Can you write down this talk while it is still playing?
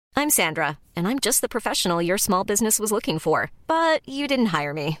I'm Sandra, and I'm just the professional your small business was looking for. But you didn't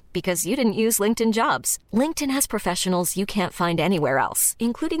hire me because you didn't use LinkedIn Jobs. LinkedIn has professionals you can't find anywhere else,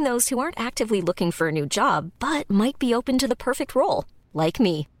 including those who aren't actively looking for a new job, but might be open to the perfect role, like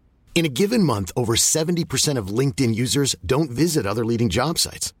me. In a given month, over 70% of LinkedIn users don't visit other leading job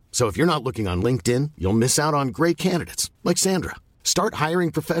sites. So if you're not looking on LinkedIn, you'll miss out on great candidates like Sandra. Start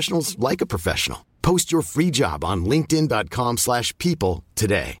hiring professionals like a professional. Post your free job on linkedin.com/people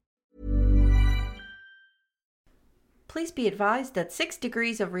today. Please be advised that 6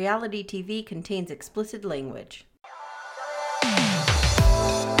 Degrees of Reality TV contains explicit language.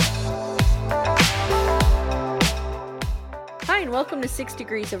 Hi, and welcome to 6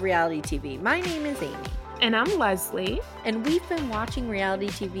 Degrees of Reality TV. My name is Amy. And I'm Leslie. And we've been watching reality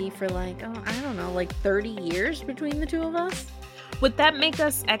TV for 30 years between the two of us. Would that make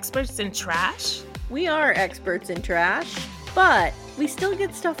us experts in trash? We are experts in trash, but we still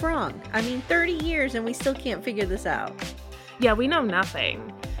get stuff wrong. 30 years and we still can't figure this out. Yeah, we know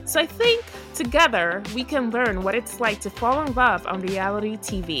nothing. So I think together we can learn what it's like to fall in love on reality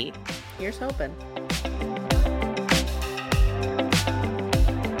TV. Here's hoping.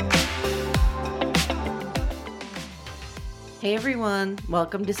 Hey everyone,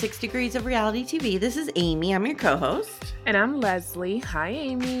 welcome to 6 Degrees of Reality TV. This is Amy, I'm your co-host. And I'm Leslie. Hi,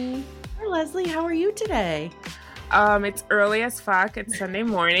 Amy. Hi, Leslie, how are you today? It's early as fuck. It's Sunday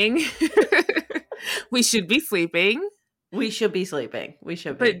morning. We should be sleeping. We should be sleeping. We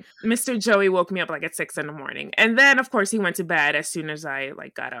should be. But Mr. Joey woke me up at 6 in the morning. And then, of course, he went to bed as soon as I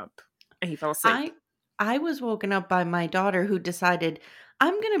got up. And he fell asleep. I was woken up by my daughter who decided,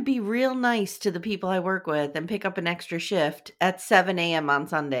 I'm going to be real nice to the people I work with and pick up an extra shift at 7 a.m. on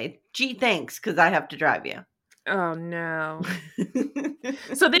Sunday. Gee, thanks, because I have to drive you. Oh, no.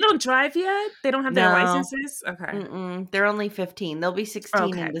 So they don't drive yet? They don't have their licenses? Okay. They're only 15. They'll be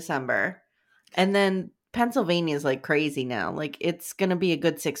 16 in December. And then Pennsylvania is crazy now. It's going to be a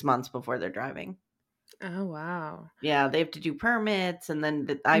good 6 months before they're driving. Oh, wow. Yeah, they have to do permits, and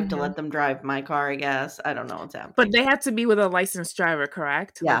then I have to let them drive my car, I guess. I don't know what's happening. But they have to be with a licensed driver,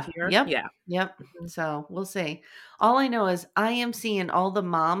 correct? Yeah. Here? Yep. Yeah. Yep. So we'll see. All I know is I am seeing all the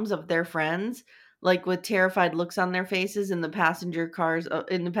moms of their friends, with terrified looks on their faces in the passenger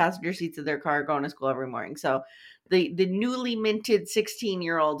seats of their car going to school every morning. So the newly minted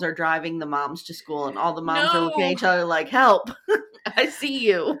 16-year-olds are driving the moms to school, and all the moms are looking at each other like, help. I see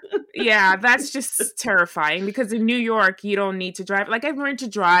you. Yeah, that's just terrifying because in New York, you don't need to drive. I've learned to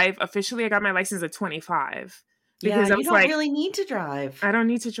drive. Officially, I got my license at 25. Because you don't really need to drive. I don't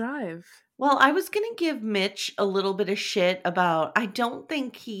need to drive. Well, I was going to give Mitch a little bit of shit about, I don't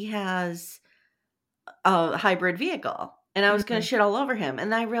think he has a hybrid vehicle. And I was going to shit all over him.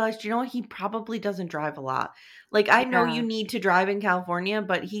 And then I realized, he probably doesn't drive a lot. I know you need to drive in California,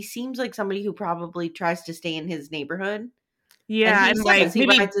 but he seems like somebody who probably tries to stay in his neighborhood. Yeah, and he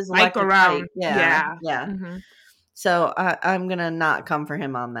rides his bike around. Bike. Yeah. Mm-hmm. So I'm going to not come for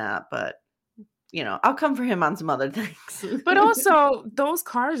him on that, but I'll come for him on some other things. But also, those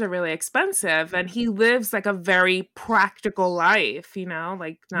cars are really expensive, and he lives a very practical life, not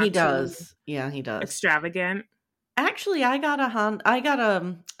he does. Yeah, he does. Extravagant. Actually, I got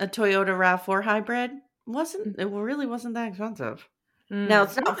a Toyota RAV4 hybrid. It really wasn't that expensive. Now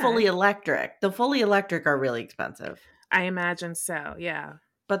it's not fully electric. The fully electric are really expensive. I imagine so, yeah.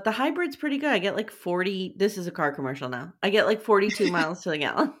 But the hybrid's pretty good. I get 40. This is a car commercial now. I get 42 miles to the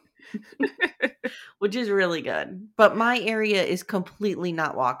gallon, which is really good. But my area is completely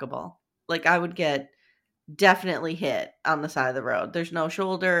not walkable. I would get definitely hit on the side of the road. There's no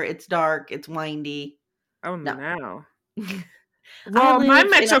shoulder. It's dark. It's windy. Oh, no. Well, my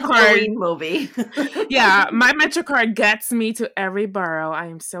MetroCard movie. Yeah, my MetroCard gets me to every borough. I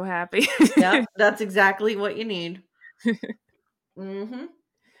am so happy. Yeah, that's exactly what you need. Mm-hmm.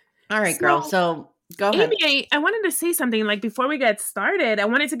 All right, girl. So go ahead. Amy, I wanted to say something. Before we get started, I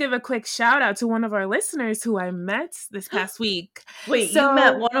wanted to give a quick shout out to one of our listeners who I met this past week. Wait, you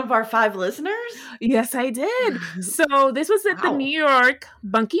met one of our 5 listeners? Yes, I did. So this was at the New York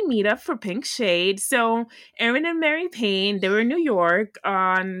Bunkie meetup for Pink Shade. So Erin and Mary Payne, they were in New York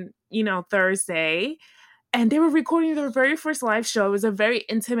on, Thursday. And they were recording their very first live show. It was a very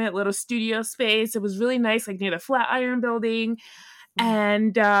intimate little studio space. It was really nice, near the Flatiron Building.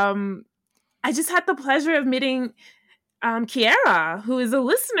 And I just had the pleasure of meeting Kiara, who is a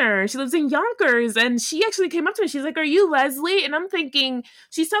listener. She lives in Yonkers, and she actually came up to me. She's like, "Are you Leslie?" And I'm thinking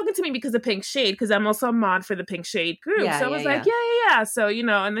she's talking to me because of Pink Shade, because I'm also a mod for the Pink Shade group. So I was like, yeah. So,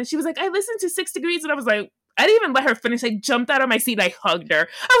 and then she was like, "I listened to 6 Degrees," and I was like, I didn't even let her finish. I jumped out of my seat and I hugged her.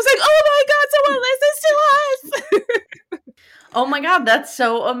 I was like, "Oh my God, someone listens to us!" Oh my God, that's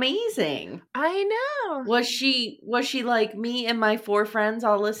so amazing. I know. Was she like, me and my 4 friends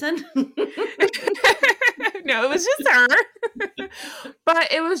all listen? No, it was just her.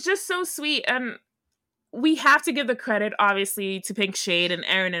 But it was just so sweet. And we have to give the credit, obviously, to Pink Shade and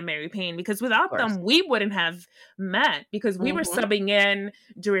Aaron and Mary Payne, because Of without course. them, we wouldn't have met, because we were Mhm. subbing in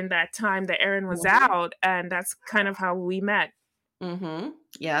during that time that Aaron was Mhm. out. And that's kind of how we met. Mhm.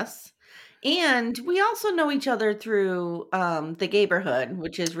 Yes. And we also know each other through the Gayborhood,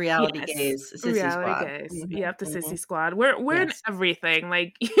 which is Reality Yes. Gays Sissy Reality Squad. guys. Mhm. Yep, the Sissy Mhm. Squad. We're in Yes. everything.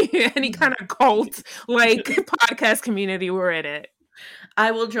 Like any kind of cult, like podcast community, we're in it.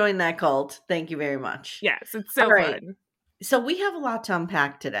 I will join that cult. Thank you very much. Yes, it's All so right. fun. So we have a lot to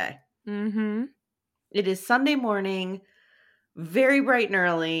unpack today. Mm-hmm. It is Sunday morning, very bright and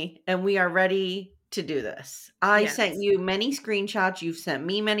early, and we are ready to do this. I sent Yes. you many screenshots. You've sent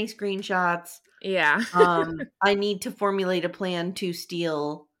me many screenshots. Yeah. I need to formulate a plan to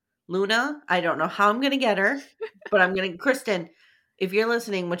steal Luna. I don't know how I'm going to get her, but I'm going to, Kristen, if you're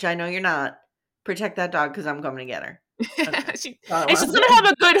listening, which I know you're not, protect that dog because I'm coming to get her. Okay. And she's That's all gonna have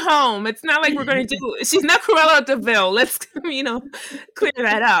a good home. It's not like we're gonna do. She's not Cruella de Vil. Let's clear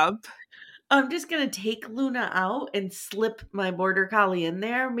that up. I'm just going to take Luna out and slip my border collie in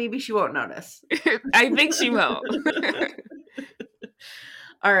there. Maybe she won't notice. I think she will.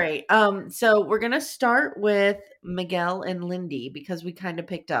 All right. So we're gonna start with Miguel and Lindy because we kind of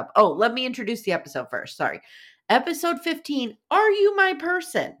picked up. Oh, let me introduce the episode first. Sorry. Episode 15. Are you my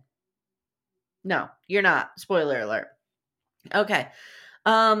person? No, you're not. Spoiler alert. Okay.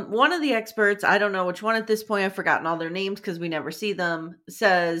 One of the experts, I don't know which one at this point, I've forgotten all their names because we never see them,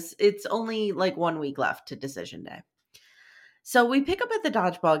 says it's only like 1 week left to decision day. So we pick up at the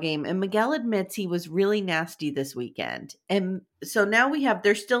dodgeball game, and Miguel admits he was really nasty this weekend. And so now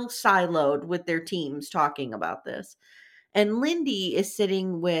they're still siloed with their teams talking about this. And Lindy is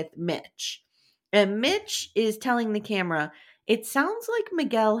sitting with Mitch. And Mitch is telling the camera, it sounds like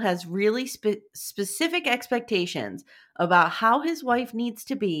Miguel has really specific expectations about how his wife needs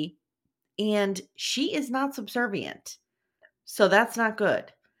to be, and she is not subservient. So that's not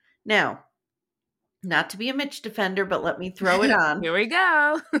good. Now, not to be a Mitch defender, but let me throw it on. Here we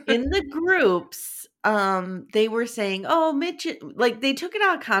go. In the groups, they were saying, oh, Mitch, like they took it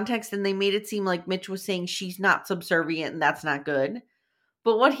out of context and they made it seem like Mitch was saying she's not subservient and that's not good.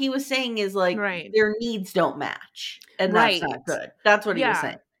 But what he was saying is like Right. their needs don't match and that's not good. That's what he was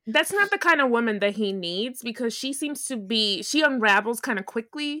saying. That's not the kind of woman that he needs, because she seems to be, she unravels kind of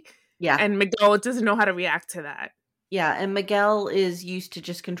quickly. Yeah. And Miguel doesn't know how to react to that. Yeah. And Miguel is used to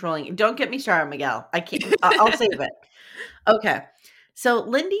just controlling. Don't get me started on Miguel. I can't. I'll save it. Okay. So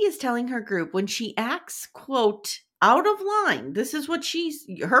Lindy is telling her group when she acts, quote, out of line. This is what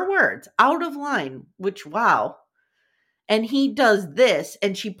her words, out of line, which, wow. And he does this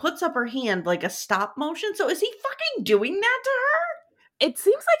and she puts up her hand like a stop motion. So is he fucking doing that to her? It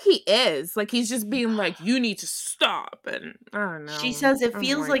seems like he is. Like he's just being like, you need to stop. And I don't know. She says it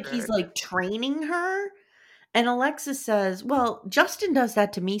feels like he's like training her. And Alexis says, well, Justin does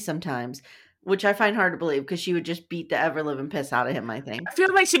that to me sometimes, which I find hard to believe because she would just beat the ever-living piss out of him, I think. I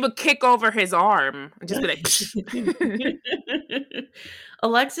feel like she would kick over his arm and just be like,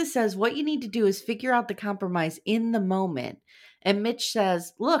 Alexis says, what you need to do is figure out the compromise in the moment. And Mitch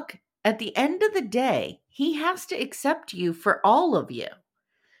says, look, at the end of the day, he has to accept you for all of you.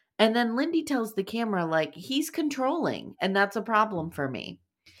 And then Lindy tells the camera, like, he's controlling, and that's a problem for me.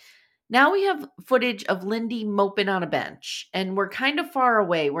 Now we have footage of Lindy moping on a bench, and we're kind of far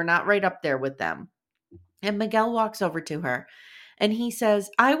away. We're not right up there with them. And Miguel walks over to her, and he says,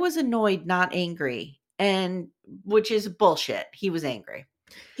 I was annoyed, not angry, and which is bullshit. He was angry.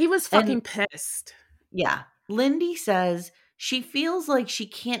 He was fucking pissed. Yeah. Lindy says she feels like she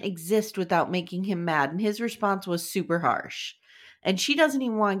can't exist without making him mad, and his response was super harsh. And she doesn't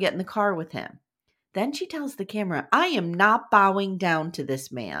even want to get in the car with him. Then she tells the camera, I am not bowing down to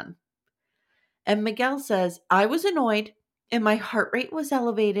this man. And Miguel says, I was annoyed and my heart rate was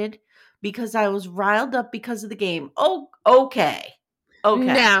elevated because I was riled up because of the game. Oh, okay.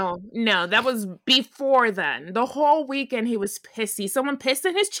 Okay. No, that was before then. The whole weekend he was pissy. Someone pissed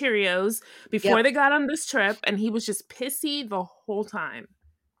in his Cheerios before they got on this trip, and he was just pissy the whole time.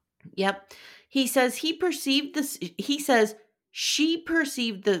 Yep. He says she perceived the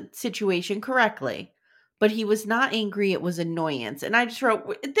situation correctly, but he was not angry. It was annoyance. And I just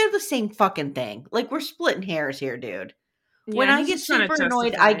wrote, they're the same fucking thing. Like, we're splitting hairs here, dude. Yeah, when I get super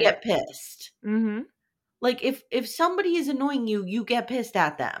annoyed, I get pissed. Mm-hmm. Like, if somebody is annoying you, you get pissed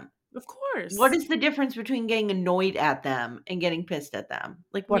at them. Of course. What is the difference between getting annoyed at them and getting pissed at them?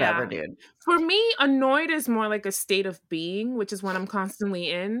 Like, whatever, Yeah. dude. For me, annoyed is more like a state of being, which is what I'm constantly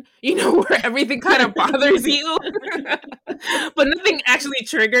in, you know, where everything kind of bothers you, but nothing actually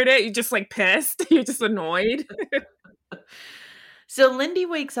triggered it. You're just like pissed. You're just annoyed. So Lindy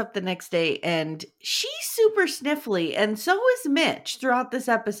wakes up the next day and she's super sniffly, and so is Mitch throughout this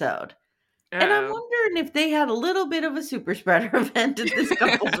episode. And I'm Uh-oh. wondering if they had a little bit of a super spreader event at this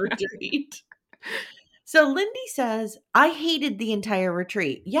couple's retreat. So Lindy says, I hated the entire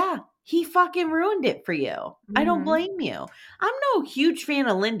retreat. Yeah, he fucking ruined it for you. I don't Mhm. blame you. I'm no huge fan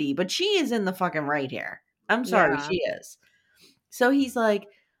of Lindy, but she is in the fucking right here. I'm sorry, Yeah. she is. So he's like,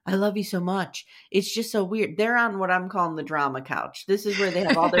 I love you so much. It's just so weird. They're on what I'm calling the drama couch. This is where they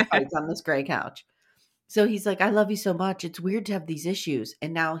have all their fights on this gray couch. So he's like, I love you so much. It's weird to have these issues.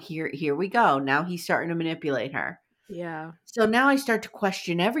 And now here we go. Now he's starting to manipulate her. Yeah. So now I start to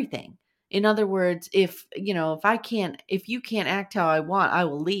question everything. In other words, if you can't act how I want, I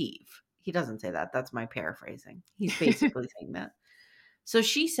will leave. He doesn't say that. That's my paraphrasing. He's basically saying that. So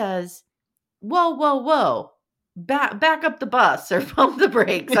she says, whoa, whoa, whoa. Back up the bus or pump the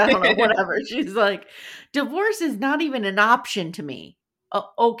brakes. I don't know, whatever. She's like, divorce is not even an option to me. Oh,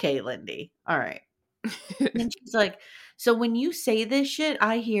 okay, Lindy. All right. And she's like, so when you say this shit,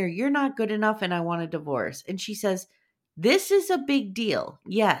 I hear you're not good enough and I want a divorce. And she says, this is a big deal.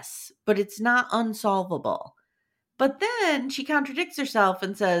 Yes, but it's not unsolvable. But then she contradicts herself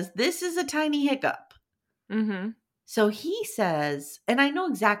and says, this is a tiny hiccup. Mhm. So he says, and I know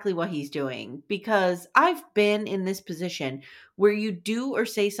exactly what he's doing because I've been in this position where you do or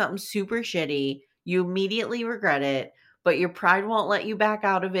say something super shitty, you immediately regret it, but your pride won't let you back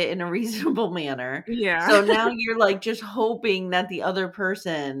out of it in a reasonable manner. Yeah. So now you're like just hoping that the other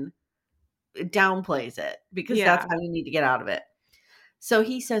person downplays it because that's Yeah. how you need to get out of it. So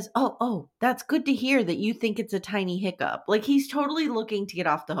he says, oh, that's good to hear that you think it's a tiny hiccup. Like he's totally looking to get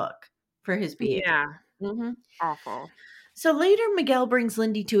off the hook for his behavior. Yeah. Mm-hmm. Awful. So later, Miguel brings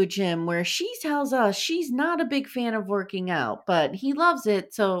Lindy to a gym where she tells us she's not a big fan of working out, but he loves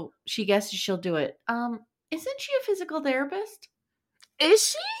it, so she guesses she'll do it. Isn't she a physical therapist? Is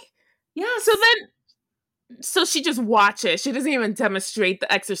she? Yes. So she just watches. She doesn't even demonstrate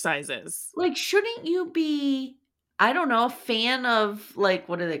the exercises. Like, shouldn't you be, I don't know, a fan of, like,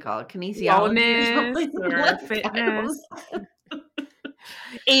 what do they call it? Kinesiology or Wellness something? or Like, fitness. I don't know.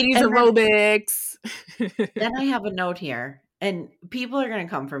 80s And aerobics. then I have a note here, and people are going to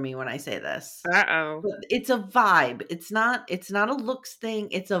come for me when I say this. Uh-oh. But it's a vibe. It's not a looks thing.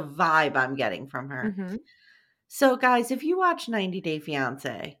 It's a vibe I'm getting from her. Mhm. So guys, if you watch 90 Day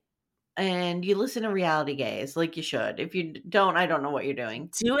Fiancé and you listen to Reality Gaze, like you should. If you don't, I don't know what you're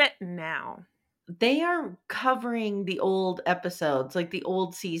doing. Do it now. They are covering the old episodes, like the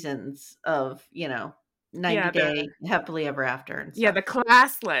old seasons of, 90 Day Happily Ever After and stuff. Yeah, the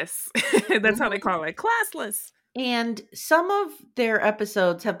classless. That's how they call it. Classless. And some of their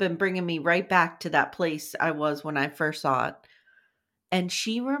episodes have been bringing me right back to that place I was when I first saw it. And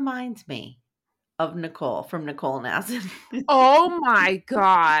she reminds me of Nicole from Nicole Nassen. Oh my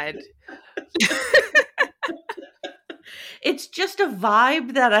God. It's just a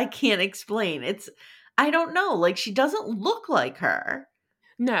vibe that I can't explain. I don't know, like she doesn't look like her.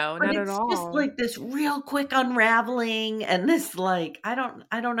 No, But not at it's all. just like this real quick unraveling and this like I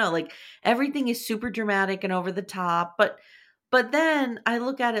don't know, like everything is super dramatic and over the top, but then I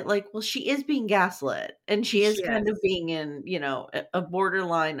look at it like, well, she is being gaslit and she is kind of being in, a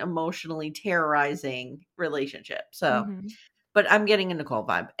borderline emotionally terrorizing relationship. So, but I'm getting a Nicole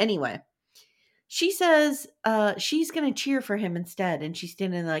vibe. Anyway, she says she's going to cheer for him instead. And she's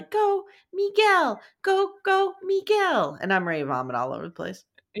standing there like, go, Miguel, go, Miguel. And I'm ready to vomit all over the place.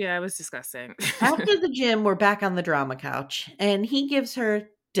 Yeah, it was disgusting. After the gym, we're back on the drama couch. And he gives her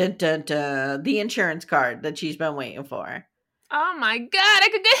the insurance card that she's been waiting for. Oh my God, I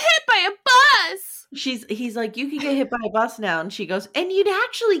could get hit by a bus. He's like, you could get hit by a bus now. And she goes, and you'd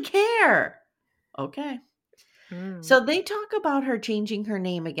actually care. Okay. So they talk about her changing her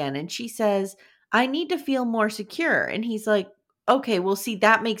name again. And she says, I need to feel more secure. And he's like, okay, well, see,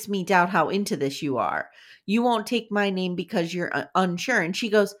 that makes me doubt how into this you are. You won't take my name because you're unsure. And she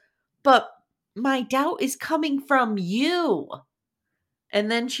goes, but my doubt is coming from you.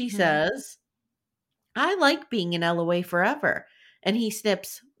 And then she says, I like being in LOA forever. And he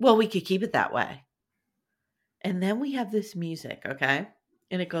snips, well, we could keep it that way. And then we have this music, okay?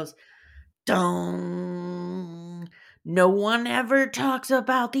 And it goes, dong. No one ever talks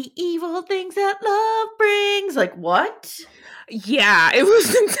about the evil things that love brings. Like, what? Yeah, it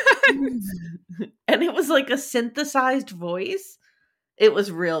was intense. And it was like a synthesized voice. It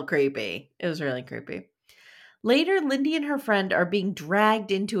was real creepy. It was really creepy. Later, Lindy and her friend are being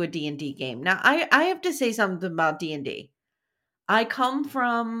dragged into a D&D game. Now, I have to say something about D&D. I come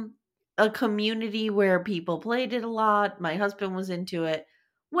from a community where people played it a lot. My husband was into it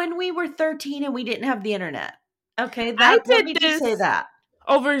when we were 13 and we didn't have the internet. Okay, I let me did just say this that.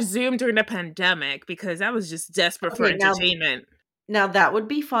 over Zoom during the pandemic because I was just desperate for Okay, entertainment. now that would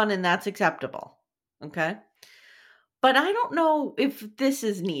be fun and that's acceptable. Okay? But I don't know if this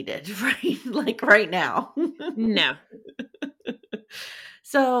is needed, right? Like right now. No.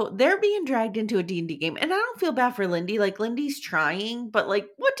 So they're being dragged into a D&D game. And I don't feel bad for Lindy. Like Lindy's trying, but like,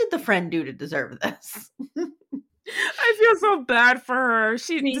 what did the friend do to deserve this? I feel so bad for her.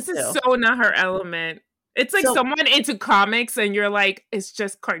 Me This is too. so not her element. It's like someone into comics and you're like, it's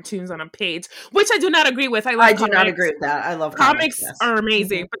just cartoons on a page, which I do not agree with. I do not agree with that. I love comics. Yes. Are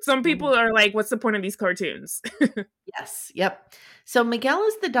amazing, but some people are like, what's the point of these cartoons? Yes. Yep. So Miguel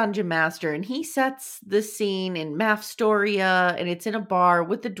is the dungeon master and he sets the scene in MAFS, and it's in a bar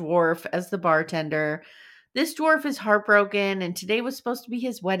with the dwarf as the bartender. This dwarf is heartbroken and today was supposed to be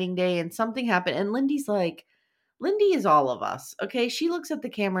his wedding day and something happened. And Lindy's like, Lindy is all of us. Okay. She looks at the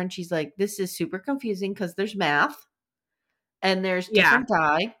camera and she's like, this is super confusing because there's math and there's different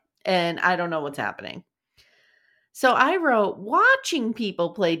die and I don't know what's happening. So I wrote, watching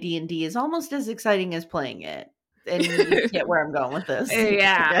people play D&D is almost as exciting as playing it. And you get where I'm going with this.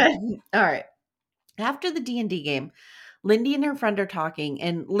 Yeah. Okay? All right. After the D&D game, Lindy and her friend are talking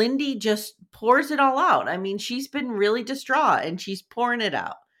and Lindy just pours it all out. I mean, she's been really distraught and she's pouring it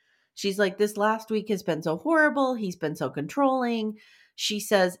out. She's like, this last week has been so horrible. He's been so controlling. She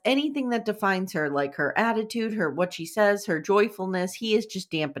says anything that defines her, like her attitude, what she says, her joyfulness, he is just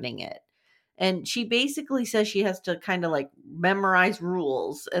dampening it. And she basically says she has to kind of like memorize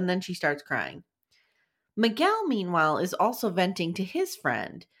rules. And then she starts crying. Miguel, meanwhile, is also venting to his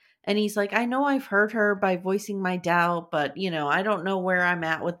friend. And he's like, I know I've hurt her by voicing my doubt, but, I don't know where I'm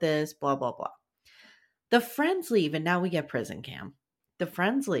at with this, blah, blah, blah. The friends leave, and now we get prison cam. The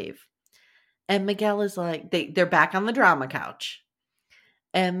friends leave. And Miguel is like, they're back on the drama couch.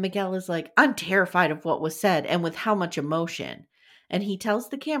 And Miguel is like, I'm terrified of what was said and with how much emotion. And he tells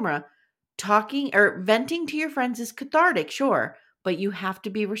the camera, talking or venting to your friends is cathartic, sure, but you have to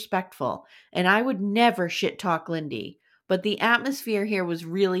be respectful. And I would never shit talk Lindy, but the atmosphere here was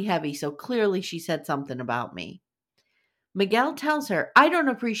really heavy, so clearly she said something about me. Miguel tells her, I don't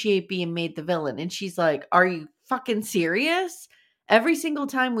appreciate being made the villain. And she's like, are you fucking serious? Every single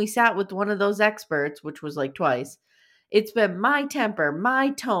time we sat with one of those experts, which was like twice, it's been my temper, my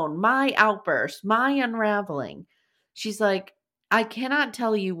tone, my outburst, my unraveling. She's like, I cannot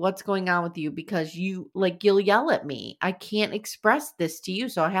tell you what's going on with you because you'll yell at me. I can't express this to you.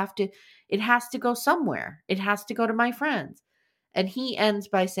 So it has to go somewhere. It has to go to my friends. And he ends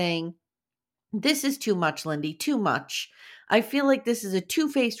by saying, this is too much, Lindy, too much. I feel like this is a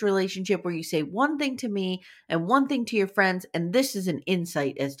two-faced relationship where you say one thing to me and one thing to your friends. And this is an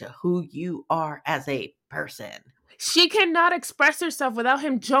insight as to who you are as a person. She cannot express herself without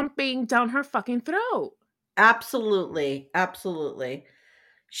him jumping down her fucking throat. Absolutely. Absolutely.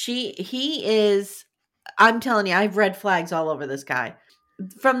 He is, I'm telling you, I have red flags all over this guy.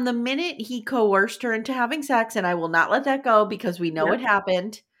 From the minute he coerced her into having sex, and I will not let that go because we know it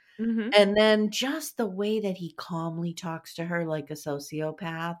happened. Mm-hmm. And then just the way that he calmly talks to her like a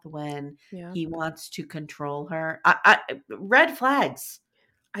sociopath when he wants to control her. Red flags.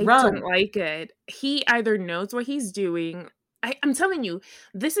 I don't like it. He either knows what he's doing. I'm telling you,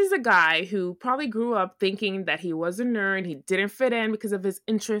 this is a guy who probably grew up thinking that he was a nerd. He didn't fit in because of his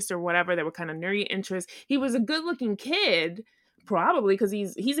interests or whatever. They were kind of nerdy interests. He was a good-looking kid, probably because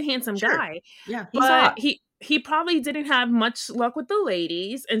he's a handsome guy. Yeah, but he probably didn't have much luck with the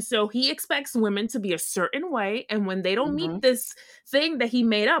ladies, and so he expects women to be a certain way. And when they don't meet this thing that he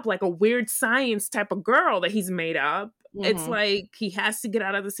made up, like a weird science type of girl that he's made up, it's like he has to get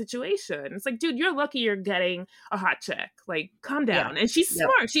out of the situation. It's like, dude, you're lucky you're getting a hot chick. Like, calm down. And she's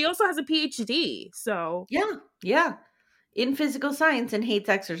smart. She also has a PhD. So yeah, in physical science and hates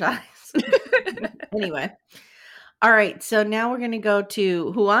exercise. Anyway. All right, so now we're going to go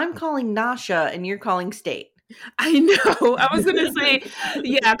to who I'm calling Nasha and you're calling State. I know. I was going to say,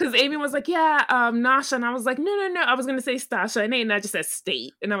 because Amy was like, Nasha. And I was like, no. I was going to say Stasha. And Nate just said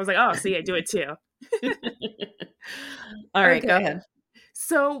State. And I was like, oh, see, I do it too. All right, go ahead.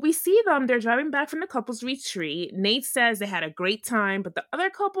 So we see them. They're driving back from the couple's retreat. Nate says they had a great time, but the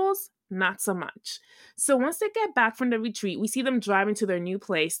other couples, not so much. So once they get back from the retreat, we see them driving to their new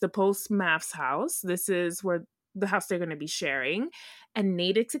place, the post MAFS house. This is where the house they're going to be sharing. And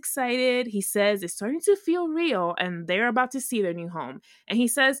Nate is excited. He says it's starting to feel real and they're about to see their new home. And he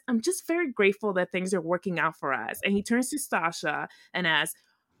says, I'm just very grateful that things are working out for us. And he turns to Stasha and asks,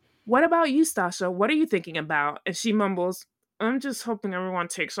 what about you, Stasha? What are you thinking about? And she mumbles, I'm just hoping everyone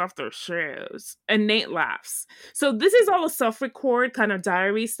takes off their shoes. And Nate laughs. So this is all a self-record kind of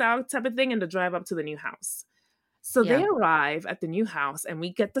diary style type of thing in the drive up to the new house. So they arrive at the new house and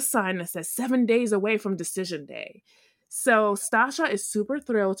we get the sign that says 7 days away from decision day. So Stasha is super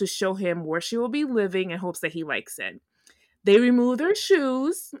thrilled to show him where she will be living and hopes that he likes it. They remove their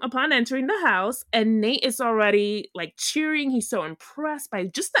shoes upon entering the house, and Nate is already like cheering. He's so impressed by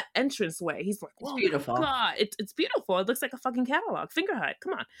just the entranceway. He's like, "Oh, beautiful! My God, it's beautiful. It looks like a fucking catalog. Finger hut.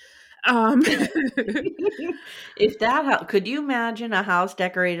 Come on." If that could you imagine a house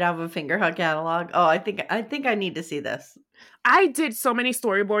decorated out of a finger hut catalog? Oh, I think I need to see this. I did so many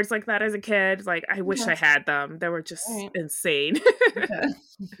storyboards like that as a kid. Like, I wish I had them. They were just insane.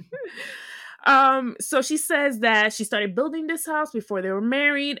 So she says that she started building this house before they were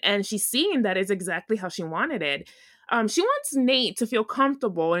married, and she's seeing that it's exactly how she wanted it. She wants Nate to feel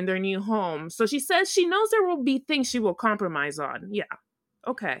comfortable in their new home. So she says she knows there will be things she will compromise on. Yeah.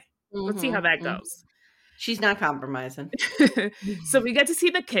 Okay. Let's see how that goes. She's not compromising. So we get to see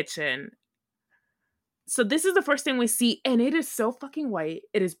the kitchen. So this is the first thing we see, and it is so fucking white.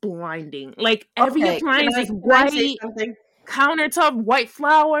 It is blinding. Like, every appliance is white. Countertop, white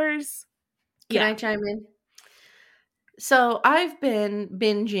flowers. Can I chime in? So I've been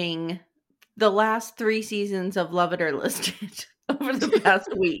binging the last 3 seasons of Love It or List It over the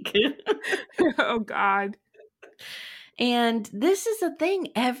past week. Oh, God. And this is the thing.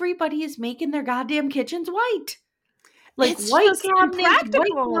 Everybody is making their goddamn kitchens white. Like, it's white cabinets,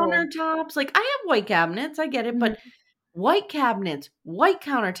 white countertops. Like, I have white cabinets. I get it. But white cabinets, white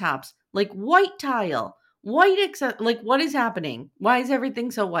countertops, like white tile. Like, what is happening? Why is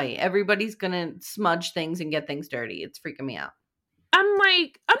everything so white? Everybody's gonna smudge things and get things dirty. It's freaking me out.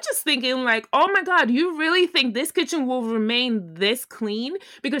 I'm just thinking, like, oh my God, you really think this kitchen will remain this clean?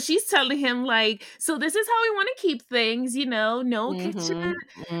 Because she's telling him, like, so this is how we want to keep things, no kitchen,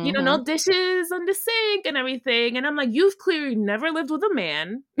 no dishes on the sink and everything. And I'm like, you've clearly never lived with a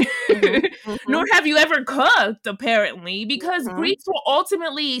man, nor have you ever cooked, apparently, because grease will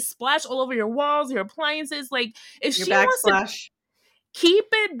ultimately splash all over your walls, your appliances. Like, if your she wants to keep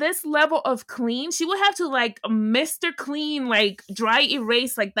it this level of clean, she would have to, like, Mr. Clean, like, dry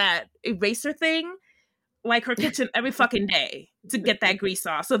erase, like that eraser thing, like her kitchen every fucking day to get that grease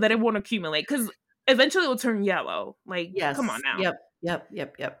off so that it won't accumulate, because eventually it will turn yellow. Like, come on now. Yep.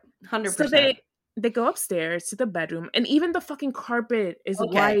 100%. So they go upstairs to the bedroom, and even the fucking carpet is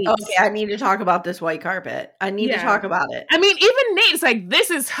white. Okay, I need to talk about this white carpet. I need to talk about it. I mean, even Nate's like, this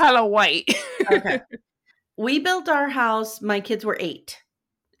is hella white. Okay. We built our house, my kids were 8,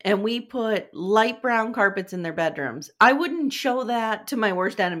 and we put light brown carpets in their bedrooms. I wouldn't show that to my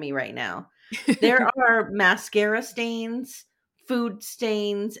worst enemy right now. There are mascara stains, food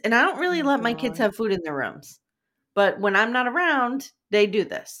stains, and I don't really let my kids have food in their rooms. But when I'm not around, they do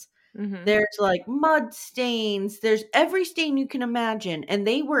this. There's like mud stains. There's every stain you can imagine, and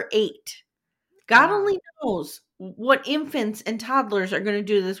they were 8. God only knows what infants and toddlers are going to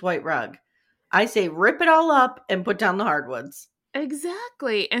do to this white rug. I say rip it all up and put down the hardwoods.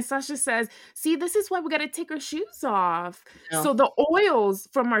 Exactly. And Sasha says, see, this is why we got to take our shoes off. No. So the oils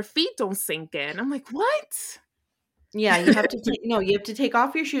from our feet don't sink in. I'm like, what? Yeah, you have to you have to take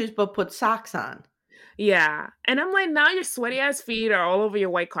off your shoes, but put socks on. Yeah. And I'm like, now your sweaty ass feet are all over your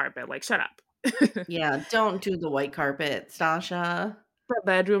white carpet. Like, shut up. Yeah, don't do the white carpet, Sasha. The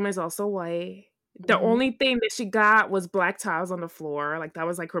bedroom is also white. The only thing that she got was black tiles on the floor. Like, that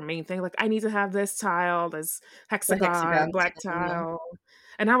was like her main thing. Like, I need to have this tile, this hexagon, black tile.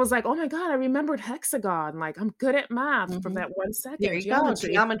 And I was like, oh my God, I remembered hexagon. Like, I'm good at math from that 1 second. There you go,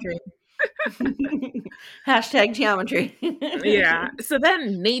 geometry. Hashtag geometry. Yeah. So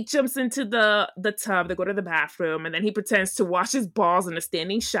then Nate jumps into the tub to go to the bathroom, and then he pretends to wash his balls in a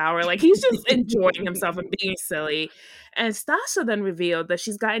standing shower. Like, he's just enjoying himself and being silly. And Stasha then revealed that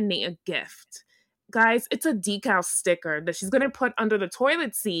she's gotten Nate a gift. Guys, it's a decal sticker that she's going to put under the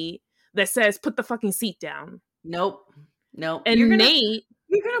toilet seat that says, put the fucking seat down. Nope. And Nate...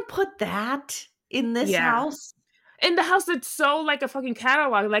 You're going to put that in this house? In the house that's so like a fucking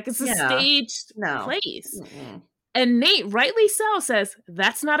catalog. Like, it's a staged place. And Nate, rightly so, says,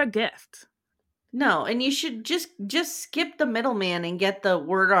 that's not a gift. No, and you should just skip the middleman and get the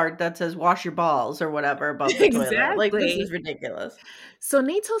word art that says "wash your balls" or whatever above the toilet. Like, this is Exactly. ridiculous. So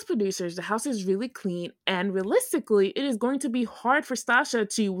Nate tells producers the house is really clean, and realistically, it is going to be hard for Stasha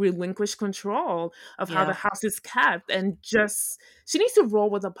to relinquish control of how the Yeah. house is kept, and just she needs to roll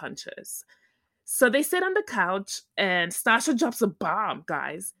with the punches. So they sit on the couch, and Stasha drops a bomb,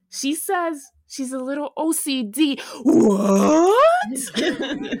 guys. She says she's a little OCD. What?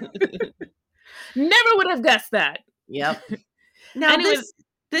 Never would have guessed that. Yep. Now Anyway,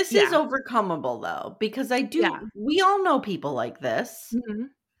 this is yeah, overcomable though, because yeah. we all know people like this. Mhm.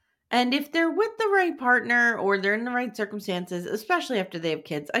 And if they're with the right partner or they're in the right circumstances, especially after they have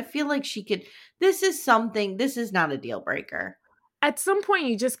kids, I feel like this is not a deal breaker. At some point,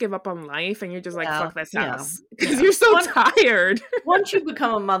 you just give up on life, and you're just like, Yeah, "Fuck this yeah, house," because yeah. you're so tired. Once you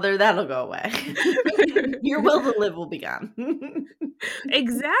become a mother, that'll go away. Your will to live will be gone.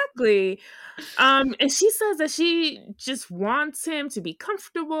 Exactly. And she says that she just wants him to be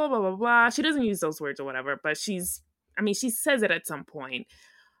comfortable, blah blah blah. She doesn't use those words or whatever, but she says it at some point.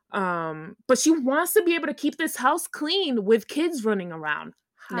 But she wants to be able to keep this house clean with kids running around.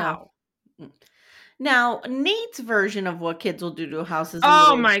 No. How? Now, Nate's version of what kids will do to a house is a Oh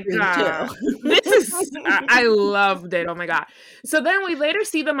little my extreme god. too. I loved it. Oh my god. So then we later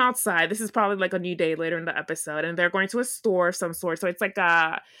see them outside. This is probably like a new day later in the episode, and they're going to a store of some sort. So it's like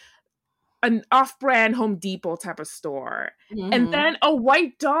an off-brand Home Depot type of store. And Mhm. then a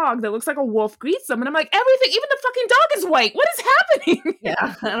white dog that looks like a wolf greets them. And I'm like, everything, even the fucking dog is white. What is happening?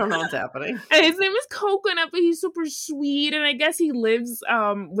 Yeah, I don't know what's happening. And his name is Coconut, but he's super sweet. And I guess he lives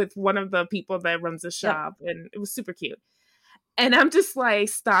with one of the people that runs the Yep. shop. And it was super cute. And I'm just like,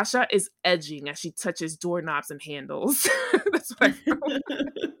 Stasha is edging as she touches doorknobs and handles. That's what I felt.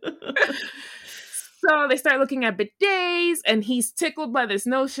 So they start looking at bidets, and he's tickled by this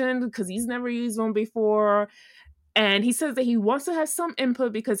notion because he's never used one before. And he says that he wants to have some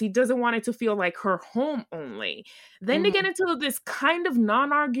input because he doesn't want it to feel like her home only. Then they get Mhm. into this kind of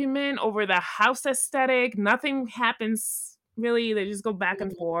non-argument over the house aesthetic. Nothing happens really. They just go back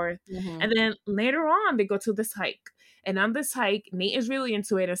and forth. Mhm. And then later on, they go to this hike. And on this hike, Nate is really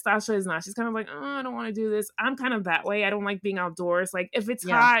into it, and Stasha is not. She's kind of like, oh, I don't want to do this. I'm kind of that way. I don't like being outdoors. Like, if it's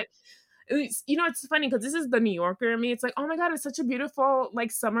Yeah. hot, it's funny because this is the New Yorker in me. It's like, oh my god, it's such a beautiful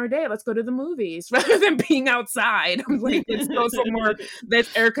like summer day. Let's go to the movies rather than being outside. I'm like, let's go somewhere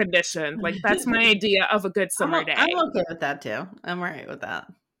that's air conditioned. Like, that's my idea of a good summer day. I'm okay with that too. I'm all right with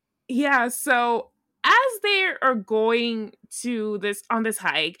that. Yeah, so as they are going to this on this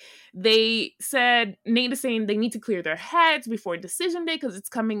hike, they said Nate is saying they need to clear their heads before decision day because it's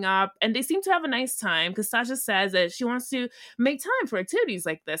coming up, and they seem to have a nice time because Sasha says that she wants to make time for activities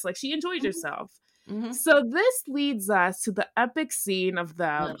like this, like she enjoys herself. Mhm. So this leads us to the epic scene of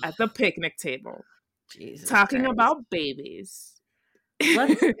them at the picnic table Jesus talking Christ. about babies.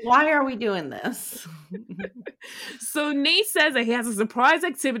 Why are we doing this? So Nate says that he has a surprise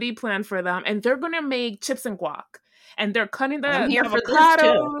activity planned for them, and they're gonna make chips and guac. And they're cutting the I'm here for this too.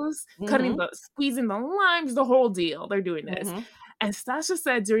 avocados, Mhm. squeezing the limes, the whole deal. They're doing this. Mhm. And Stasha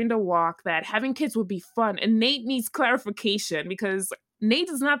said during the walk that having kids would be fun, and Nate needs clarification because Nate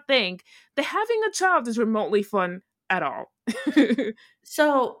does not think that having a child is remotely fun at all.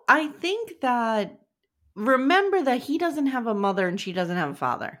 So I think that remember that he doesn't have a mother and she doesn't have a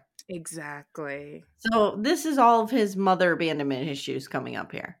father. Exactly. So this is all of his mother abandonment issues coming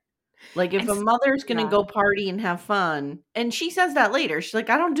up here. Like, if And a mother's gonna yeah. go party and have fun, and she says that later, she's like,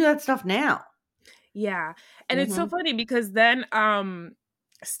 I don't do that stuff now. Yeah. And it's so Mhm. funny because then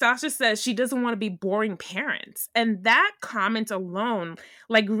Stasha says she doesn't want to be boring parents. And that comment alone,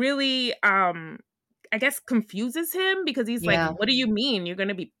 like, really I guess confuses him because he's like, Yeah. what do you mean? You're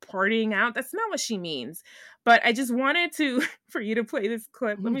gonna be partying out? That's not what she means. But I just wanted to for you to play this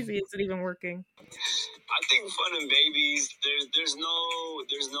clip. Let me see, is it even working? I think fun and babies, there's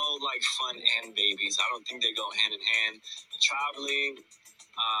no like fun and babies. I don't think they go hand in hand. Traveling,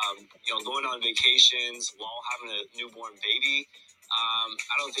 going on vacations while having a newborn baby,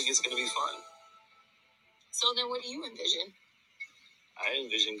 I don't think it's gonna be fun. So then what do you envision? I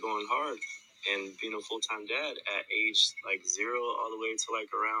envision going hard and being a full-time dad at age like 0 all the way to like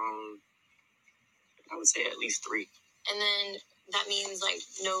around, I would say at least 3. And then that means like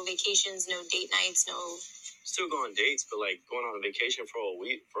no vacations, no date nights, no. Still go on dates, but like going on a vacation for a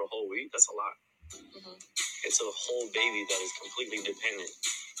whole week, that's a lot. Mm-hmm. It's a whole baby that is completely dependent.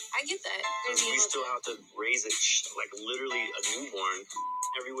 I get that. Because we still have to raise it like literally a newborn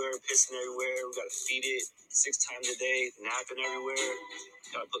everywhere, pissing everywhere. We got to feed it 6 times a day, napping everywhere.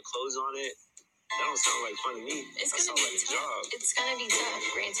 Got to put clothes on it. That don't sound like fun to me. It's That gonna sounds be like a tough. job. It's gonna be tough.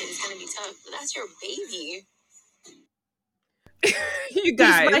 Granted, it's gonna be tough, but that's your baby. You He's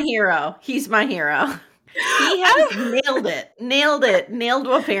my guys. hero. He's my hero. He has nailed it. Nailed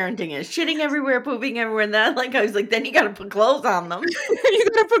what parenting is. Shitting everywhere, pooping everywhere. And then I was like, then you got to put clothes on them. You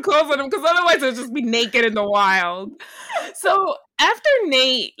gotta put clothes on him because otherwise it'll just be naked in the wild. So after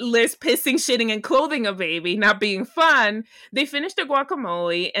Nate lists pissing, shitting, and clothing a baby not being fun, they finish the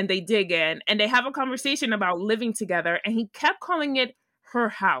guacamole and they dig in and they have a conversation about living together. And he kept calling it her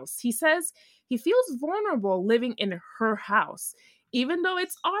house. He says he feels vulnerable living in her house. Even though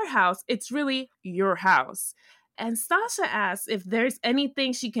it's our house, it's really your house. And Stasha asks if there's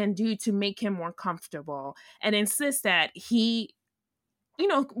anything she can do to make him more comfortable and insists that he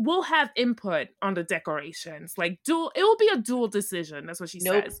will have input on the decorations. Like it will be a dual decision. That's what she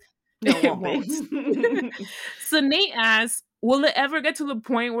Nope. says. No, it It won't be. So Nate asks, will it ever get to the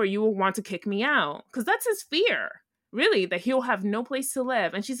point where you will want to kick me out? Because that's his fear, really, that he'll have no place to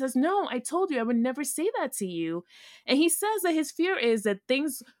live. And she says, no, I told you I would never say that to you. And he says that his fear is that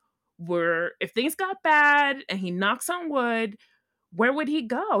if things got bad and he knocks on wood, where would he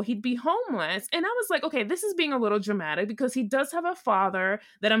go? He'd be homeless. And I was like, okay, this is being a little dramatic because he does have a father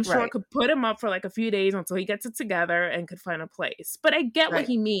that I'm sure Right. could put him up for like a few days until he gets it together and could find a place. But I get what Right.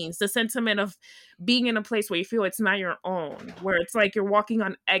 he means, the sentiment of being in a place where you feel it's not your own, where it's like you're walking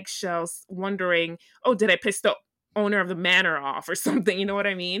on eggshells wondering, oh, did I piss the owner of the manor off or something? You know what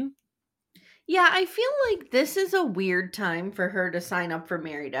I mean? Yeah, I feel like this is a weird time for her to sign up for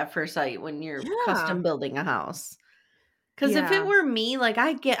Married at First Sight when you're Yeah. custom building a house. Because if Yeah. it were me, like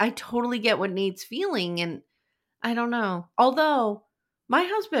I totally get what Nate's feeling, and I don't know. Although my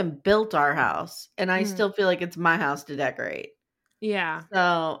husband built our house, and I Mm. still feel like it's my house to decorate. Yeah.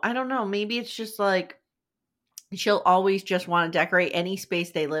 So I don't know. Maybe it's just like she'll always just want to decorate any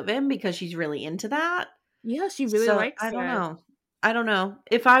space they live in because she's really into that. Yeah, she really So likes I don't it. know. I don't know.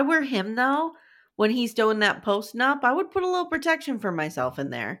 If I were him though, when he's doing that posting up, I would put a little protection for myself in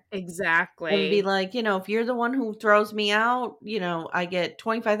there. And be Exactly. like, if you're the one who throws me out, I get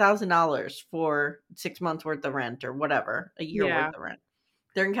 $25,000 for 6 months worth of rent or whatever, a year Yeah. worth of rent.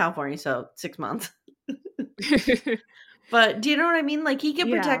 They're in California, so 6 months. But do you know what I mean? Like he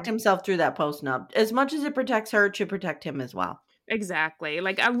can protect Yeah. himself through that post up. As much as it protects her, it should protect him as well. Exactly.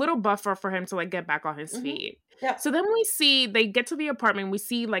 Like a little buffer for him to like get back on his Mhm. feet. Yep. So then they get to the apartment, we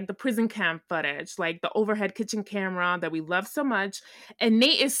see like the prison camp footage, like the overhead kitchen camera that we love so much. And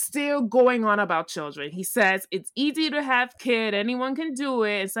Nate is still going on about children. He says, it's easy to have kid, anyone can do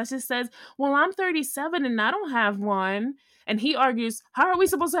it. And Sasha says, well, I'm 37 and I don't have one. And he argues, how are we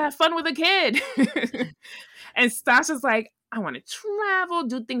supposed to have fun with a kid? And Stasha's like, I want to travel,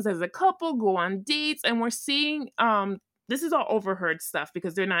 do things as a couple, go on dates. And we're seeing this is all overheard stuff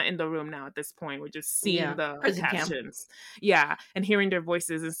because they're not in the room now at this point. We're just seeing Yeah. the Prison camp. captions. Yeah. And hearing their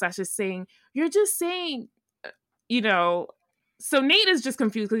voices. And Sasha's saying, you're just saying, you know, so Nate is just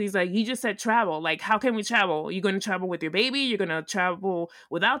confused because he's like, you just said travel. Like, how can we travel? You're going to travel with your baby? You're going to travel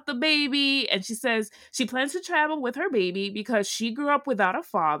without the baby? And she says she plans to travel with her baby because she grew up without a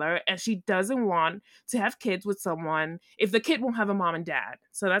father and she doesn't want to have kids with someone if the kid won't have a mom and dad.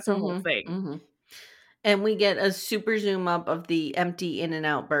 So that's her whole thing. Mm-hmm. And we get a super zoom up of the empty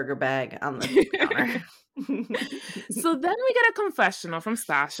In-N-Out burger bag on the counter. So then we get a confessional from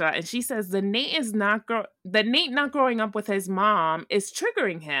Stasha, and she says that Nate not growing up with his mom is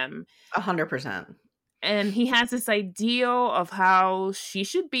triggering him. 100%. And he has this ideal of how she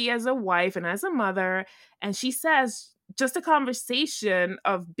should be as a wife and as a mother. And she says just a conversation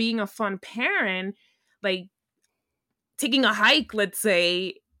of being a fun parent, like taking a hike, let's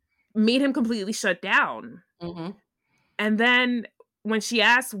say, made him completely shut down. Mm-hmm. And then when she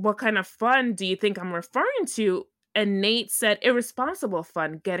asked, what kind of fun do you think I'm referring to? And Nate said, irresponsible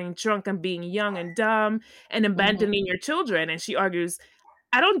fun, getting drunk and being young and dumb and abandoning your children. And she argues,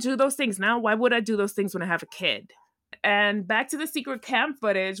 I don't do those things now. Why would I do those things when I have a kid? And back to the secret camp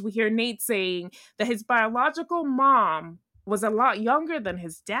footage, we hear Nate saying that his biological mom was a lot younger than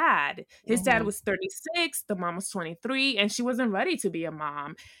his dad. His dad was 36, the mom was 23, and she wasn't ready to be a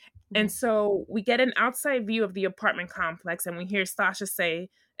mom. And so we get an outside view of the apartment complex and we hear Stasha say,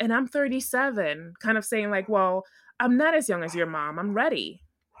 and I'm 37, kind of saying like, well, I'm not as young as your mom. I'm ready.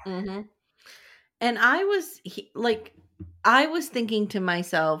 Mm-hmm. And I was thinking to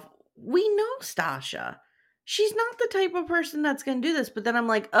myself, we know Stasha. She's not the type of person that's going to do this. But then I'm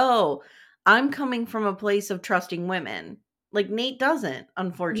like, oh, I'm coming from a place of trusting women. Like Nate doesn't,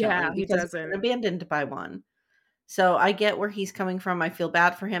 unfortunately, Yeah, he because he's doesn't. been abandoned by one. So I get where he's coming from. I feel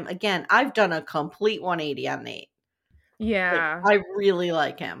bad for him. Again, I've done a complete 180 on Nate. Like, Yeah. I really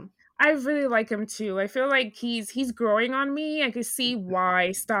like him. I really like him too. I feel like he's growing on me. I can see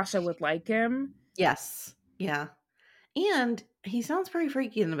why Stasha would like him. Yes. Yeah. And he sounds pretty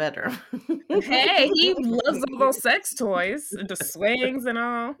freaky in the bedroom. Hey, he loves all those sex toys and the swings and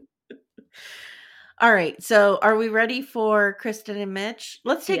all. All right. So are we ready for Kristen and Mitch?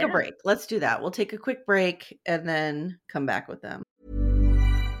 Let's take a Yeah. break. Let's do that. We'll take a quick break and then come back with them.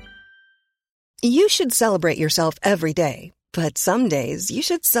 You should celebrate yourself every day, but some days you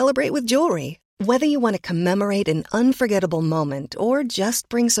should celebrate with jewelry. Whether you want to commemorate an unforgettable moment or just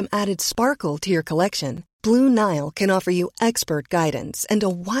bring some added sparkle to your collection, Blue Nile can offer you expert guidance and a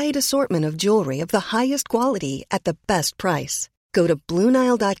wide assortment of jewelry of the highest quality at the best price. Go to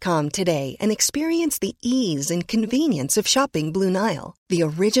BlueNile.com today and experience the ease and convenience of shopping Blue Nile, the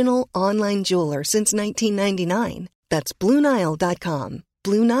original online jeweler since 1999. That's BlueNile.com.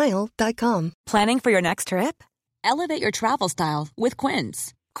 BlueNile.com. Planning for your next trip? Elevate your travel style with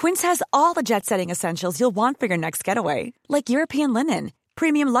Quince. Quince has all the jet-setting essentials you'll want for your next getaway, like European linen,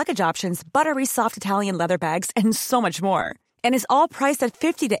 premium luggage options, buttery soft Italian leather bags, and so much more. And is all priced at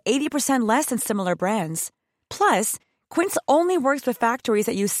 50 to 80% less than similar brands. Plus, Quince only works with factories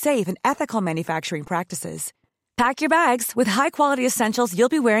that use safe and ethical manufacturing practices. Pack your bags with high-quality essentials you'll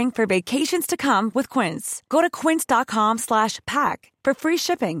be wearing for vacations to come with Quince. Go to quince.com/pack for free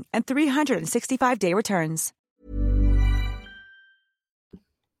shipping and 365-day returns.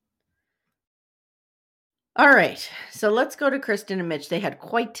 All right. So let's go to Kristen and Mitch. They had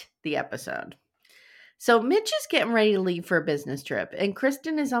quite the episode. So Mitch is getting ready to leave for a business trip, and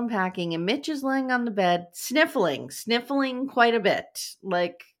Kristen is unpacking, and Mitch is laying on the bed, sniffling quite a bit,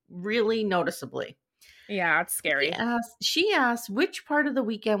 like really noticeably. Yeah, it's scary. She asked, which part of the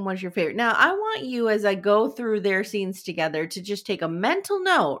weekend was your favorite? Now, I want you, as I go through their scenes together, to just take a mental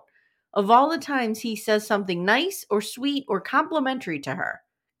note of all the times he says something nice or sweet or complimentary to her,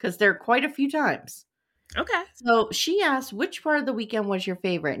 because there are quite a few times. Okay. So she asked, which part of the weekend was your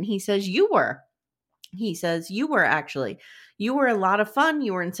favorite? And he says, you were. He says, you were actually. You were a lot of fun.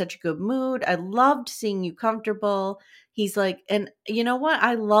 You were in such a good mood. I loved seeing you comfortable. He's like, and you know what?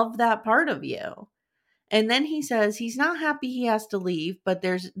 I love that part of you. And then he says he's not happy he has to leave, but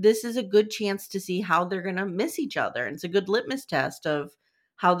this is a good chance to see how they're going to miss each other. And it's a good litmus test of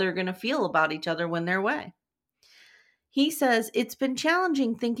how they're going to feel about each other when they're away. He says it's been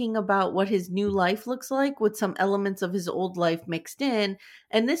challenging thinking about what his new life looks like with some elements of his old life mixed in,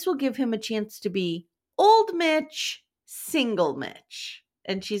 and this will give him a chance to be old Mitch, single Mitch.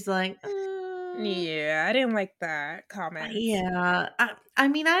 And she's like, Yeah, I didn't like that comment. Yeah. I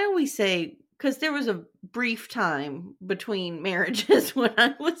mean, I always say, because there was a brief time between marriages when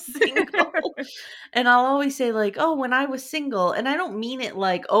I was single. And I'll always say, like, oh, when I was single. And I don't mean it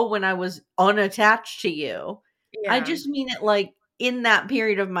like, oh, when I was unattached to you. Yeah. I just mean it like in that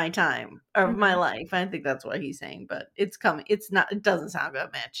period of my time, of my life. I think that's what he's saying, but it's coming. It doesn't sound good,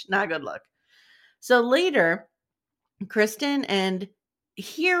 Mitch. Not a good look. So later, Kristen and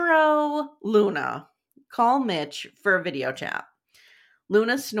hero Luna call Mitch for a video chat.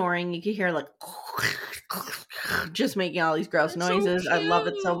 Luna's snoring. You can hear like just making all these gross noises. So I love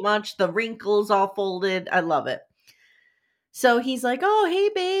it so much. The wrinkles all folded. I love it. So he's like, oh, hey,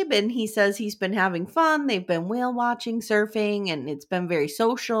 babe. And he says he's been having fun. They've been whale watching, surfing, and it's been very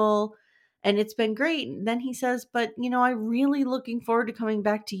social. And it's been great. And then he says, but, I'm really looking forward to coming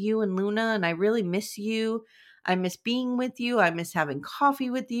back to you and Luna. And I really miss you. I miss being with you. I miss having coffee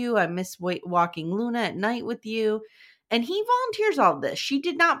with you. I miss walking Luna at night with you. And he volunteers all this. She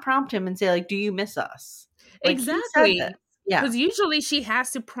did not prompt him and say, like, do you miss us? Like, exactly. Yeah. Because usually she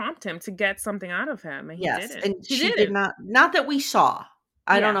has to prompt him to get something out of him. And he didn't. And she did not that we saw.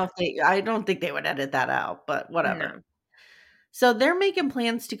 I don't think they would edit that out, but whatever. No. So they're making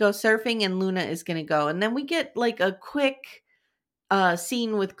plans to go surfing and Luna is going to go. And then we get like a quick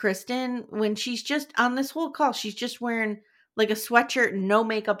scene with Kristen when she's just on this whole call. She's just wearing like a sweatshirt, no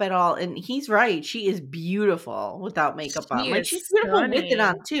makeup at all. And he's right. She is beautiful without makeup on. Like she's beautiful with it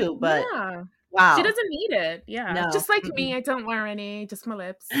on too, but wow. She doesn't need it. Yeah. No. Just like me. I don't wear any, just my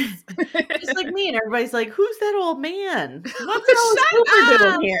lips. Just like me. And everybody's like, who's that old man? What's Cooper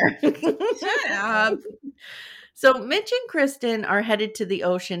doing here? Shut up. So Mitch and Kristen are headed to the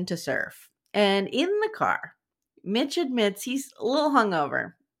ocean to surf. And in the car, Mitch admits he's a little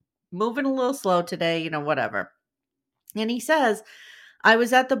hungover, moving a little slow today, whatever. And he says, I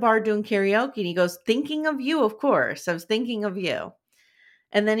was at the bar doing karaoke. And he goes, thinking of you, of course. I was thinking of you.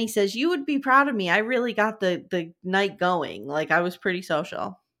 And then he says, you would be proud of me. I really got the night going. Like I was pretty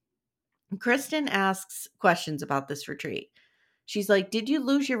social. Kristen asks questions about this retreat. she's like, did you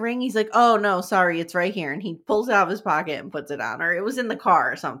lose your ring? He's like, oh no, sorry, it's right here. And he pulls it out of his pocket and puts it on, or it was in the car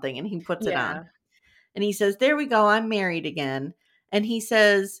or something, and he puts it on. Yeah. And he says, there we go, I'm married again. And he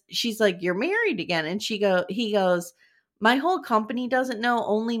says, she's like, you're married again. And he goes, my whole company doesn't know,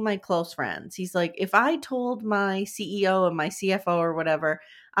 only my close friends. He's like, if I told my CEO and my CFO or whatever,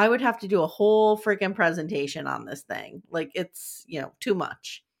 I would have to do a whole freaking presentation on this thing. Like, it's, too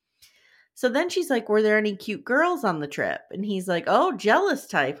much. So then she's like, were there any cute girls on the trip? And he's like, oh, jealous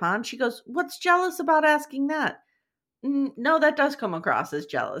type, huh? And she goes, what's jealous about asking that? No, that does come across as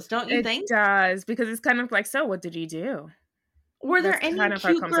jealous, don't you think? It does, because it's kind of like, so what did you do? Were there That's any kind of how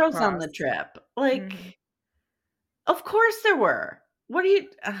it cute comes girls on across. the trip? Like, Mhm. of course there were. What do you,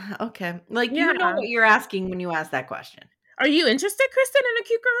 okay. Like, you know Yeah. what you're asking when you ask that question. Are you interested, Kristen, in a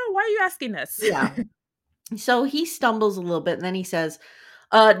cute girl? Why are you asking this? Yeah. So he stumbles a little bit and then he says,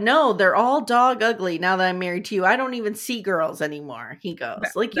 no, they're all dog ugly now that I'm married to you. I don't even see girls anymore. He goes,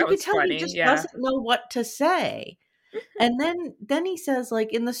 like, you That could was tell he funny. just Yeah. doesn't know what to say. And then he says,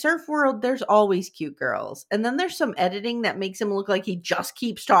 like, in the surf world, there's always cute girls. And then there's some editing that makes him look like he just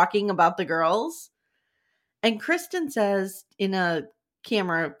keeps talking about the girls. And Kristen says in a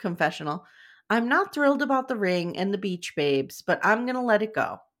camera confessional, I'm not thrilled about the ring and the beach babes, but I'm going to let it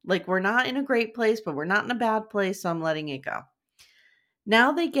go. Like, we're not in a great place, but we're not in a bad place, so I'm letting it go.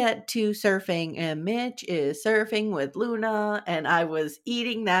 Now they get to surfing, and Mitch is surfing with Luna, and I was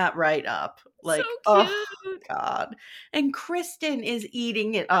eating that right up. Like, So cute. oh, God. And Kristen is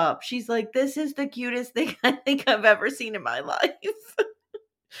eating it up. She's like, this is the cutest thing I think I've ever seen in my life.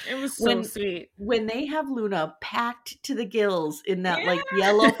 It was so sweet. When they have Luna packed to the gills in that like Yeah.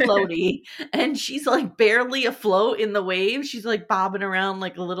 yellow floaty, and she's like barely afloat in the waves, she's like bobbing around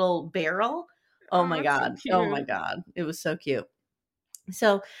like a little barrel. Oh my it's so God. Oh my cute. God. It was so cute.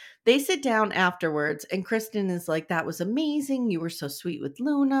 So they sit down afterwards, and Kristen is like, that was amazing. You were so sweet with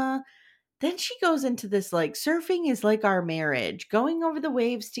Luna. Then she goes into this like, surfing is like our marriage, going over the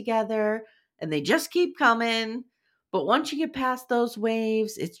waves together, and they just keep coming. But once you get past those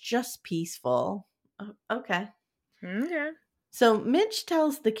waves, it's just peaceful. Okay. Okay. So Mitch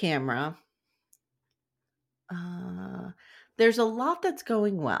tells the camera, there's a lot that's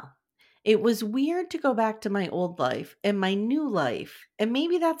going well. It was weird to go back to my old life and my new life. And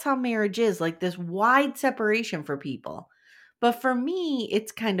maybe that's how marriage is, like this wide separation for people. But for me,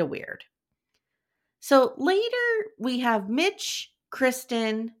 it's kind of weird. So later we have Mitch,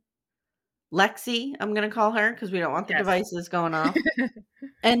 Kristen, Lexi, I'm going to call her because we don't want the devices going off,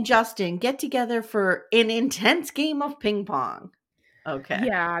 and Justin get together for an intense game of ping pong. Okay.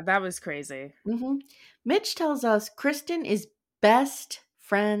 Yeah, that was crazy. Mm-hmm. Mitch tells us Kristen is best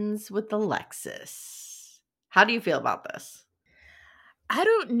friends with Alexis. How do you feel about this? I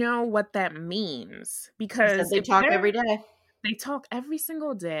don't know what that means, because they talk every day. They talk every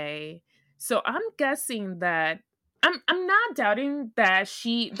single day. So I'm guessing that I'm not doubting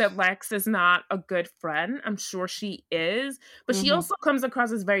that Lex is not a good friend. I'm sure she is, but she also comes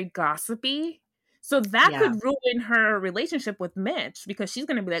across as very gossipy. So that could ruin her relationship with Mitch, because she's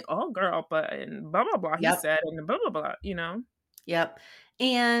gonna be like, "Oh, girl, but and blah blah blah." He said, and blah blah blah. Yep.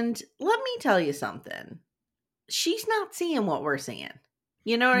 And let me tell you something. She's not seeing what we're seeing.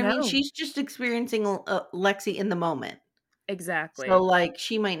 You know what I mean? She's just experiencing Lexi in the moment. Exactly. So, like,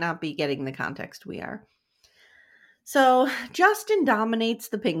 she might not be getting the context we are. So, Justin dominates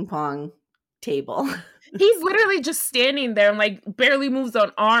the ping pong table. He's literally just standing there and, like, barely moves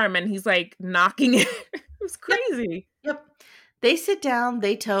an arm, and he's, like, knocking it. It was crazy. Yep. They sit down,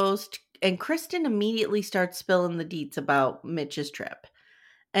 they toast, and Kristen immediately starts spilling the deets about Mitch's trip.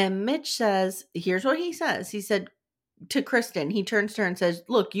 And Mitch says, here's what he says. He said to Kristen, he turns to her and says,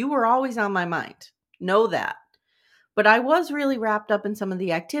 look, you were always on my mind. Know that. But I was really wrapped up in some of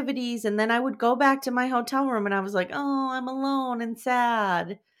the activities. And then I would go back to my hotel room and I was like, oh, I'm alone and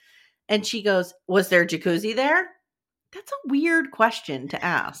sad. And she goes, was there a jacuzzi there? That's a weird question to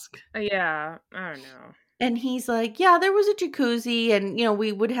ask. Yeah, I don't know. And he's like, yeah, there was a jacuzzi. And,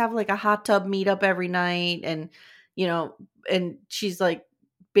 we would have like a hot tub meetup every night. And, and she's like,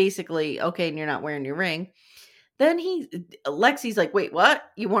 basically, okay, and you're not wearing your ring. Then Lexi's like, wait, what?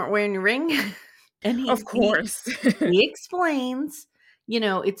 You weren't wearing your ring? And of course. he explains,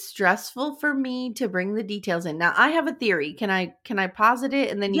 it's stressful for me to bring the details in. Now, I have a theory. Can I posit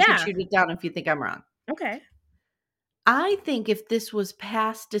it? And then you can shoot it down if you think I'm wrong. Okay. I think if this was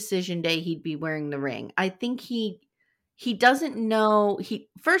past decision day, he'd be wearing the ring. I think he doesn't know.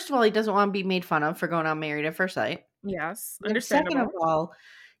 First of all, he doesn't want to be made fun of for going on Married at First Sight. Yes, understandable. Second of all,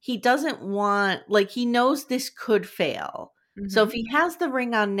 he doesn't want, he knows this could fail. Mm-hmm. So if he has the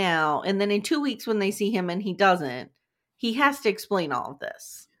ring on now, and then in 2 weeks when they see him and he doesn't, he has to explain all of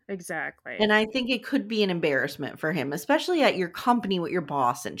this. Exactly. And I think it could be an embarrassment for him, especially at your company with your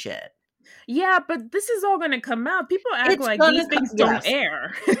boss and shit. Yeah, but this is all going to come out. People act It's like gonna these things don't yes.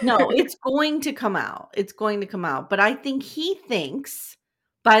 air. No, it's going to come out. It's going to come out. But I think he thinks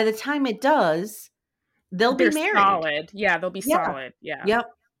by the time it does, they'll be They're married. solid. Yeah, they'll be Yeah. solid. Yeah. Yep.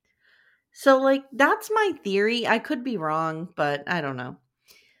 So, like, that's my theory. I could be wrong, but I don't know.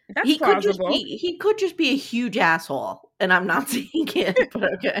 That's plausible. He could just be a huge asshole, and I'm not saying it,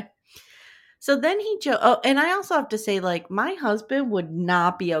 but okay. So then and I also have to say, like, my husband would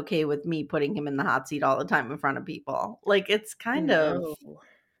not be okay with me putting him in the hot seat all the time in front of people. Like, it's kind of,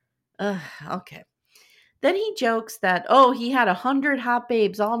 okay. Then he jokes that, he had 100 hot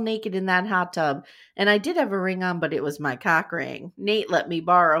babes all naked in that hot tub. And I did have a ring on, but it was my cock ring. Nate let me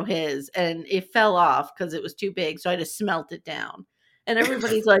borrow his, and it fell off because it was too big. So I just smelt it down. And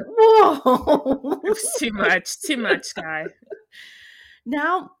everybody's like, whoa. It's too much, guy.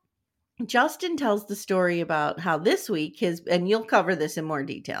 Now, Justin tells the story about how this week and you'll cover this in more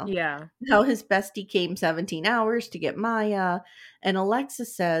detail. Yeah. How his bestie came 17 hours to get Maya. And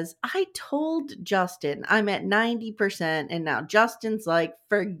Alexis says, I told Justin I'm at 90%. And now Justin's like,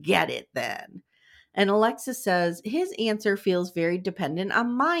 forget it then. And Alexis says his answer feels very dependent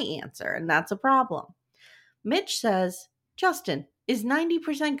on my answer. And that's a problem. Mitch says, Justin, is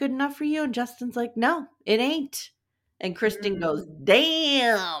 90% good enough for you? And Justin's like, no, it ain't. And Kristen goes,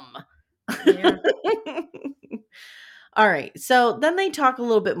 damn. Yeah. All right. So then they talk a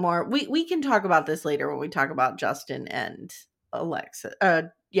little bit more. We can talk about this later when we talk about Justin and Alexis.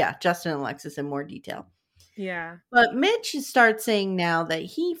 Justin and Alexis in more detail. Yeah. But Mitch starts saying now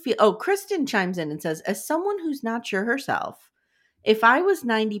that Kristen chimes in and says, as someone who's not sure herself, if I was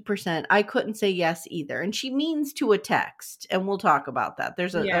 90%, I couldn't say yes either. And she means to a text, and we'll talk about that.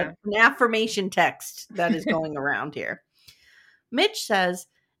 There's an affirmation text that is going around here. Mitch says,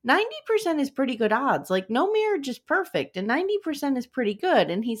 90% is pretty good odds. Like, no marriage is perfect, and 90% is pretty good.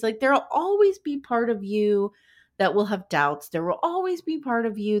 And he's like, there'll always be part of you that will have doubts. There will always be part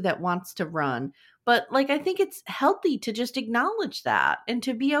of you that wants to run. But, like, I think it's healthy to just acknowledge that and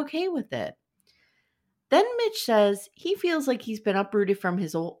to be okay with it. Then Mitch says he feels like he's been uprooted from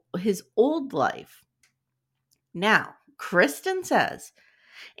his old life. Now, Kristen says,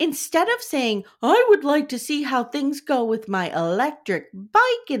 instead of saying, I would like to see how things go with my electric bike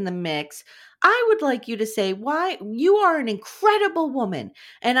in the mix, I would like you to say, why you are an incredible woman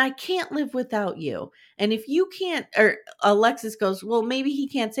and I can't live without you. And if you can't, or Alexis goes, well, maybe he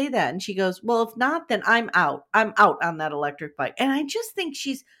can't say that. And she goes, well, if not, then I'm out. I'm out on that electric bike. And I just think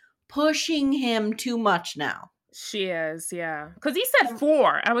she's pushing him too much now. She is, yeah. Because he said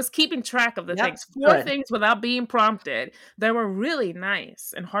 4. I was keeping track of the things. 4 good. things without being prompted that were really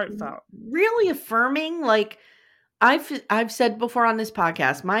nice and heartfelt. Really affirming. Like I've said before on this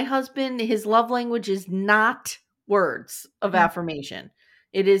podcast, my husband, his love language is not words of affirmation.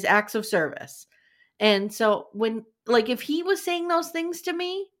 It is acts of service. And so if he was saying those things to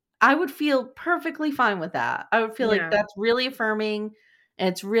me, I would feel perfectly fine with that. I would feel like that's really affirming. And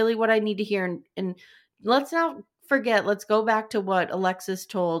it's really what I need to hear. And let's not forget, let's go back to what Alexis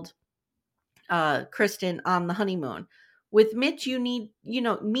told Kristen on the honeymoon. With Mitch, you need,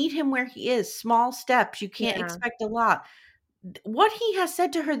 meet him where he is. Small steps. You can't expect a lot. What he has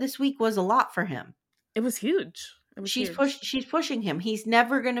said to her this week was a lot for him. It was huge. She's pushing him. He's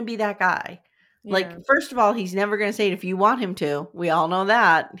never going to be that guy. Yeah. Like, first of all, he's never going to say it if you want him to. We all know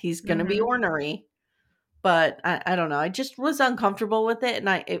that. He's going to be ornery. But I don't know. I just was uncomfortable with it. And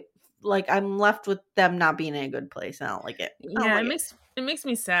I'm left with them not being in a good place. I don't like it. It makes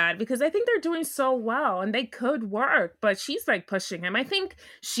me sad because I think they're doing so well and they could work, but she's like pushing him. I think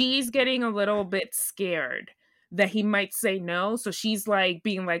she's getting a little bit scared that he might say no. So she's like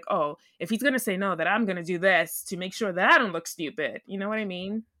being like, oh, if he's going to say no, that I'm going to do this to make sure that I don't look stupid. You know what I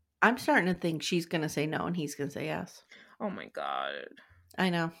mean? I'm starting to think she's going to say no and he's going to say yes. Oh my God. I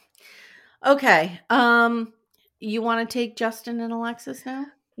know. Okay. You want to take Justin and Alexis now?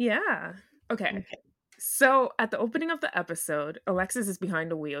 Yeah. Okay. So at the opening of the episode, Alexis is behind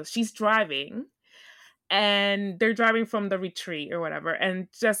the wheel. She's driving and they're driving from the retreat or whatever. And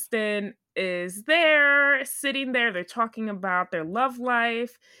Justin is there, sitting there. They're talking about their love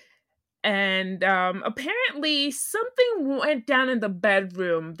life. And apparently something went down in the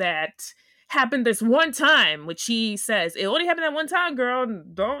bedroom that happened this one time, which he says, it only happened that one time, girl.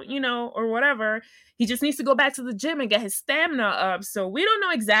 Don't, or whatever. He just needs to go back to the gym and get his stamina up. So we don't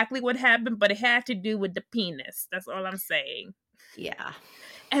know exactly what happened, but it had to do with the penis. That's all I'm saying. Yeah.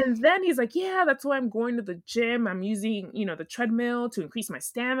 And then he's like, yeah, that's why I'm going to the gym. I'm using, the treadmill to increase my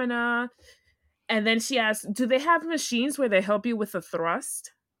stamina. And then she asks, do they have machines where they help you with the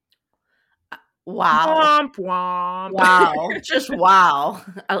thrust? Wow. Womp womp. Wow. Just wow.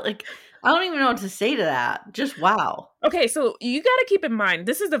 I don't even know what to say to that. Just wow. Okay, so you got to keep in mind,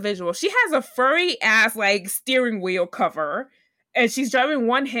 this is the visual. She has a furry ass like steering wheel cover, and she's driving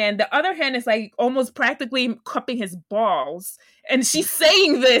one hand. The other hand is like almost practically cupping his balls. And she's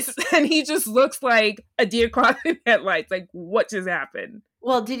saying this, and he just looks like a deer caught in headlights. Like, what just happened?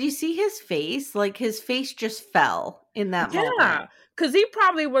 Well, did you see his face? Like, his face just fell in that moment. Yeah, because he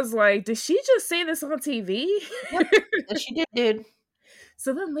probably was like, did she just say this on TV? Yep. Yes, she did, dude.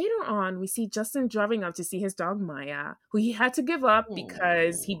 So then later on, we see Justin driving up to see his dog Maya, who he had to give up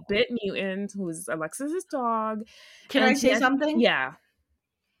because he bit Newton, who was Alexis's dog. Can I say something? Yeah.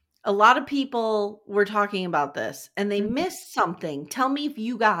 A lot of people were talking about this, and they missed something. Tell me if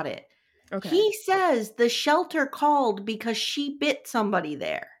you got it. Okay. He says the shelter called because she bit somebody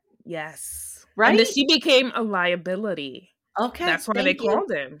there. Yes. Right? And that she became a liability. Okay. That's why they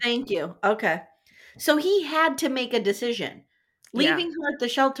called him. Thank you. Okay. So he had to make a decision. Leaving her at the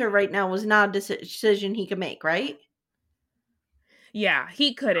shelter right now was not a decision he could make, right? Yeah,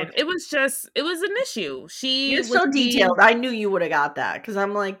 he couldn't. Okay. It was an issue. You're so detailed. I knew you would have got that because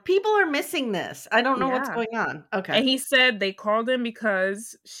I'm like, people are missing this. I don't know what's going on. Okay. And he said they called him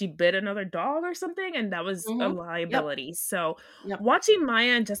because she bit another dog or something, and that was a liability. Yep. So watching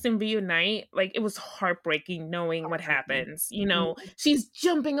Maya and Justin reunite, like, it was heartbreaking knowing what happens. You know, she's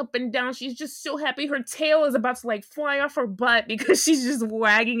jumping up and down. She's just so happy. Her tail is about to like fly off her butt because she's just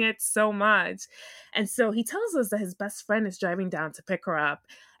wagging it so much. And so he tells us that his best friend is driving down to pick her up.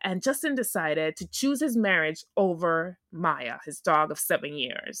 And Justin decided to choose his marriage over Maya, his dog of 7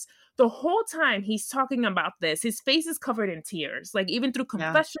 years. The whole time he's talking about this, his face is covered in tears. Like, even through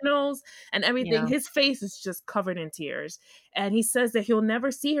confessionals and everything, his face is just covered in tears. And he says that he'll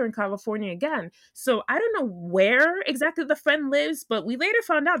never see her in California again. So I don't know where exactly the friend lives, but we later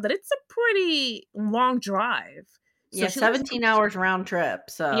found out that it's a pretty long drive. So 17 hours round trip.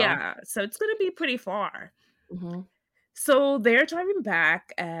 So yeah, so it's going to be pretty far. So they're driving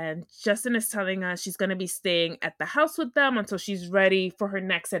back, and Justin is telling us she's going to be staying at the house with them until she's ready for her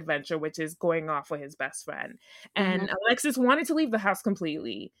next adventure, which is going off with his best friend. And Alexis wanted to leave the house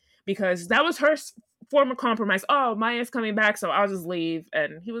completely because that was her form of compromise. Oh, Maya's coming back, so I'll just leave.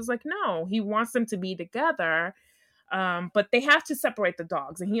 And he was like, no, he wants them to be together. But they have to separate the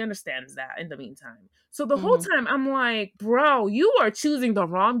dogs, and he understands that in the meantime. So the whole time I'm like, bro, you are choosing the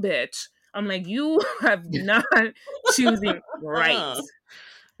wrong bitch. I'm like, you have not choosing right.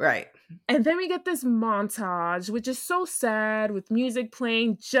 Right. And then we get this montage, which is so sad, with music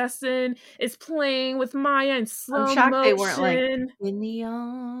playing. Justin is playing with Maya in slow motion. I'm shocked they weren't like, in the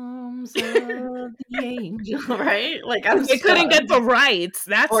arms of the angel, right? Like, they couldn't get the rights.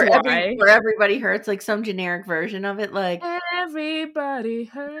 That's why. Or Everybody Hurts, like some generic version of it, like Everybody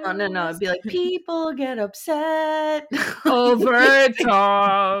Hurts. Oh, no. It'd be like, people get upset over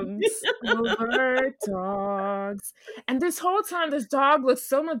dogs. Over dogs. And this whole time, this dog looks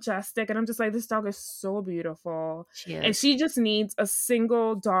so majestic, and I'm just like, this dog is so beautiful. And she just needs a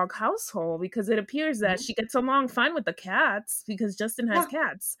single dog household because it appears that she gets along fine with the cats because Justin has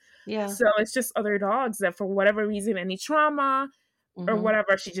cats. Yeah. So it's just other dogs that, for whatever reason, any trauma or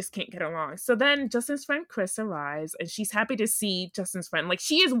whatever, she just can't get along. So then Justin's friend Chris arrives, and she's happy to see Justin's friend. Like,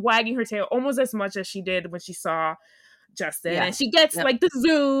 she is wagging her tail almost as much as she did when she saw Justin. And she gets like the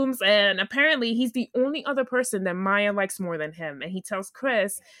zooms, and apparently he's the only other person that Maya likes more than him. And he tells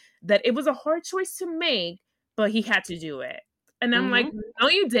Chris that it was a hard choice to make, but he had to do it. And I'm like, no,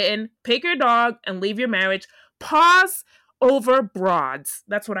 you didn't. Pick your dog and leave your marriage. Pause over broads.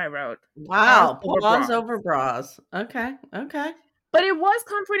 That's what I wrote. Wow. Pause over bras. Okay. But it was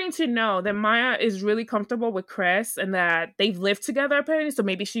comforting to know that Maya is really comfortable with Chris and that they've lived together apparently. So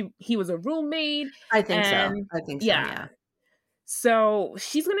maybe he was a roommate. I think so. Yeah. So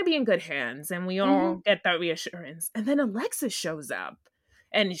she's going to be in good hands, and we all get that reassurance. And then Alexis shows up,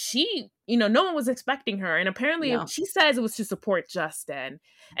 and she, no one was expecting her. And apparently she says it was to support Justin.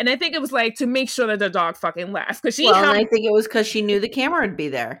 And I think it was like to make sure that the dog fucking left. And I think it was because she knew the camera would be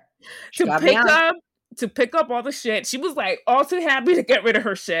there. To pick up all the shit. She was like all too happy to get rid of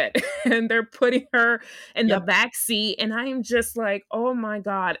her shit. And they're putting her in the back seat. And I am just like, oh my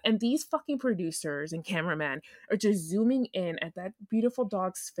God. And these fucking producers and cameramen are just zooming in at that beautiful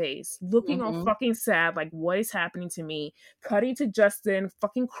dog's face, looking all fucking sad, like, what is happening to me? Cutting to Justin,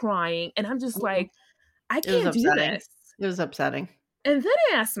 fucking crying. And I'm just like, I can't do this. It was upsetting. And then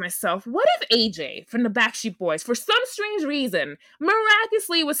I asked myself, what if AJ from the Backstreet Boys, for some strange reason,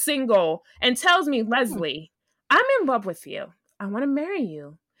 miraculously was single and tells me, Leslie, I'm in love with you. I want to marry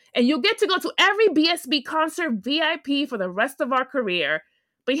you. And you'll get to go to every BSB concert VIP for the rest of our career.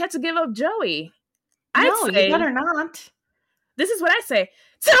 But you had to give up Joey. No, you better not. This is what I say.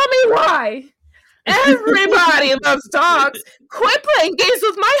 Tell me why. Everybody loves dogs. Quit playing games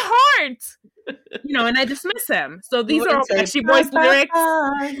with my heart. And I dismiss him. So these are all Backstreet Boys lyrics.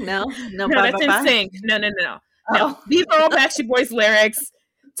 No, that's in sync. No. These are all Backstreet Boys lyrics.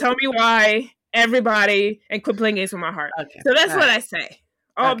 Tell me why, everybody, and quit playing games with my heart. Okay. So that's what I say.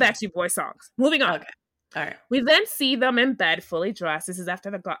 All Backstreet Boys songs. Moving on. Okay. All right. We then see them in bed, fully dressed. This is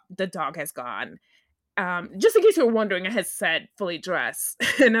after the dog has gone. Just in case you're wondering, I had said fully dressed.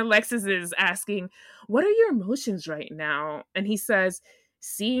 And Alexis is asking, what are your emotions right now? And he says,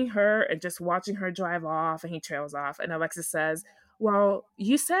 seeing her and just watching her drive off, and he trails off. And Alexis says, well,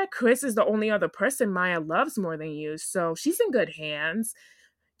 you said Chris is the only other person Maya loves more than you, so she's in good hands.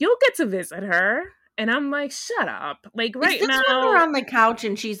 You'll get to visit her. And I'm like, shut up. Like right is this now. When they're on the couch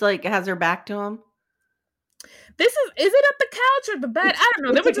and she's like, has her back to him? Is it at the couch or the bed? I don't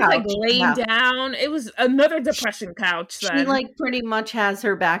know. They were just like laying down. It was another depression couch. Then. She like pretty much has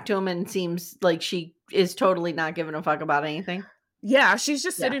her back to him and seems like she is totally not giving a fuck about anything. Yeah, she's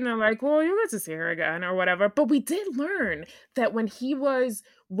just sitting there like, well, you get to see her again or whatever. But we did learn that when he was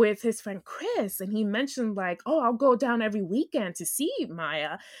with his friend Chris and he mentioned like, oh, I'll go down every weekend to see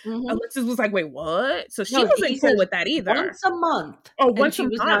Maya. Mm-hmm. Alexis was like, wait, what? So she wasn't cool with that either. Once a month. Oh, once a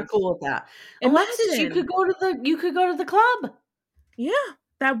month. She was not cool with that. Alexis, you could go to the club. Yeah,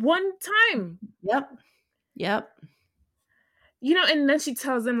 that one time. Yep. And then she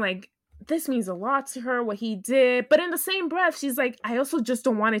tells him like, this means a lot to her, what he did. But in the same breath, she's like, I also just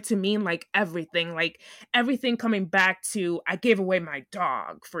don't want it to mean like everything coming back to, I gave away my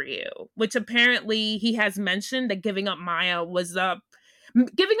dog for you, which apparently he has mentioned that giving up Maya was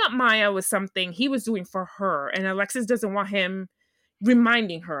something he was doing for her. And Alexis doesn't want him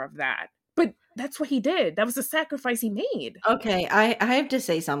reminding her of that. But that's what he did. That was the sacrifice he made. Okay, I have to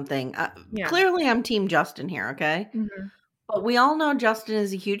say something. Clearly, I'm Team Justin here, okay? Mm-hmm. But we all know Justin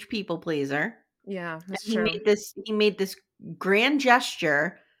is a huge people pleaser. Yeah, that's true. He made this grand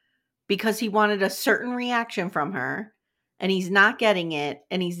gesture because he wanted a certain reaction from her, and he's not getting it,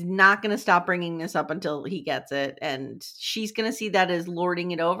 and he's not going to stop bringing this up until he gets it, and she's going to see that as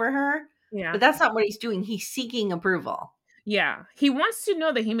lording it over her. Yeah. But that's not what he's doing. He's seeking approval. Yeah. He wants to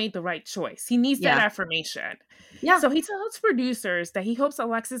know that he made the right choice. He needs that affirmation. Yeah. So he tells producers that he hopes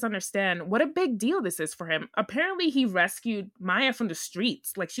Alexis understand what a big deal this is for him. Apparently, he rescued Maya from the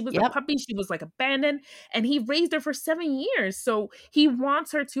streets. Like, she was a puppy. She was, like, abandoned. And he raised her for 7 years. So he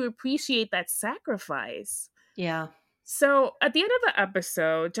wants her to appreciate that sacrifice. Yeah. So at the end of the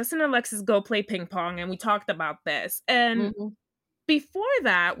episode, Justin and Alexis go play ping pong. And we talked about this. And before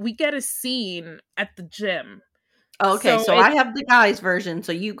that, we get a scene at the gym. Okay, so I have the guys' version,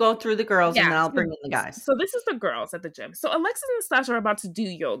 so you go through the girls and then I'll bring in the guys. So this is the girls at the gym. So Alexis and Stasha are about to do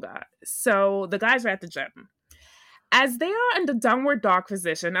yoga. So the guys are at the gym. As they are in the downward dog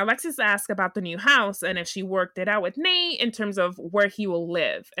position, Alexis asks about the new house and if she worked it out with Nate in terms of where he will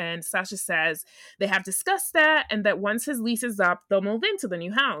live. And Stasha says they have discussed that and that once his lease is up, they'll move into the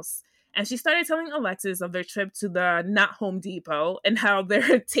new house. And she started telling Alexis of their trip to the not Home Depot and how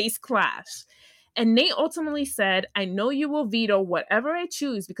their tastes clash. And Nate ultimately said, I know you will veto whatever I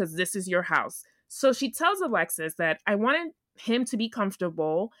choose because this is your house. So she tells Alexis that I wanted him to be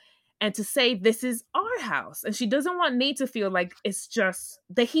comfortable and to say this is our house. And she doesn't want Nate to feel like it's just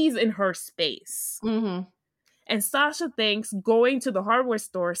that he's in her space. Mm-hmm. And Stasha thinks going to the hardware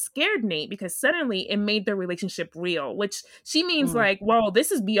store scared Nate because suddenly it made their relationship real, which she means like, well, this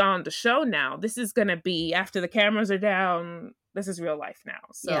is beyond the show now. This is going to be after the cameras are down. This is real life now.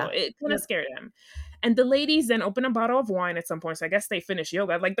 So it kind of scared him. And the ladies then open a bottle of wine at some point. So I guess they finished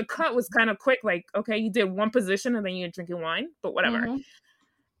yoga. Like the cut was kind of quick. Like, okay, you did one position and then you're drinking wine, but whatever. Mm-hmm.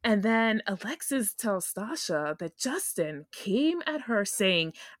 And then Alexis tells Stasha that Justin came at her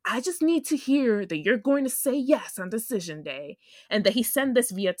saying, I just need to hear that you're going to say yes on decision day. And that he sent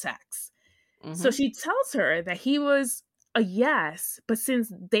this via text. Mm-hmm. So she tells her that he was a yes, but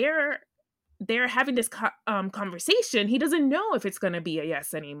since they're having this conversation, he doesn't know if it's going to be a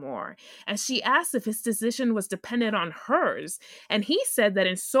yes anymore. And she asked if his decision was dependent on hers. And he said that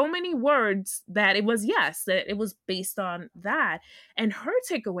in so many words that it was yes, that it was based on that. And her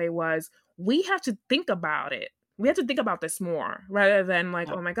takeaway was, we have to think about it. We have to think about this more rather than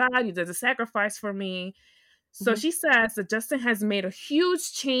like, oh my God, you did a sacrifice for me. So she says that Justin has made a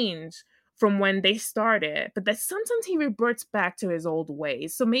huge change from when they started, but that sometimes he reverts back to his old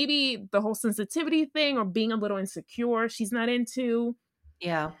ways. So maybe the whole sensitivity thing or being a little insecure, she's not into.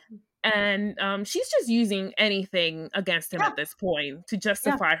 Yeah. And she's just using anything against him Yeah. at this point to Yeah.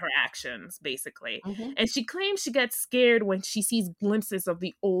 justify her actions, basically. Mhm. And she claims she gets scared when she sees glimpses of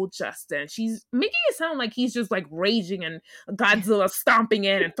the old Justin. She's making it sound like he's just like raging and Godzilla stomping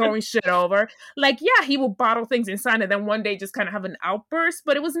in and throwing shit over. Like, yeah, he will bottle things inside and then one day just kind of have an outburst,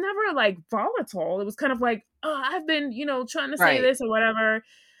 but it was never like volatile. It was kind of like, oh, I've been, trying to say Right. this or whatever.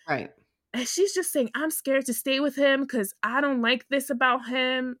 Right. And she's just saying, I'm scared to stay with him because I don't like this about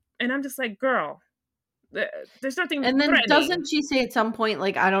him. And I'm just like, girl, there's nothing And then threatening. doesn't she say at some point,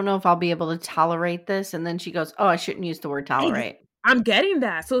 like, I don't know if I'll be able to tolerate this? And then she goes, oh, I shouldn't use the word tolerate. I'm getting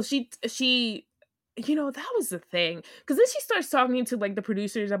that. So she, that was the thing. Because then she starts talking to like the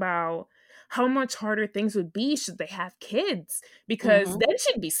producers about how much harder things would be should they have kids, because then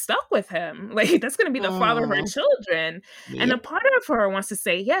she'd be stuck with him. Like, that's going to be the father of her children. And a part of her wants to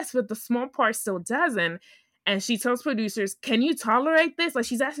say yes, but the small part still doesn't. And she tells producers, can you tolerate this? Like,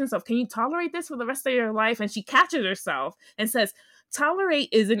 she's asking herself, can you tolerate this for the rest of your life? And she catches herself and says, tolerate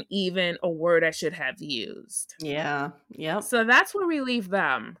isn't even a word I should have used. Yeah. Yep. So that's where we leave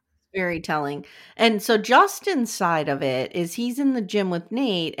them. Very telling. And so Justin's side of it is he's in the gym with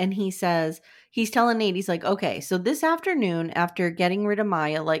Nate and he says, he's telling Nate, he's like, okay, so this afternoon after getting rid of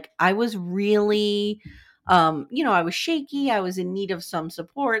Maya, like I was really, I was shaky. I was in need of some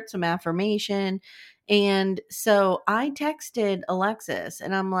support, some affirmation. And so I texted Alexis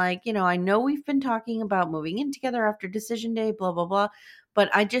and I'm like, I know we've been talking about moving in together after decision day, blah, blah, blah, but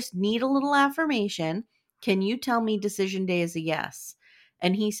I just need a little affirmation. Can you tell me decision day is a yes?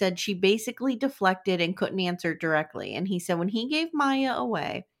 And he said she basically deflected and couldn't answer directly. And he said when he gave Maya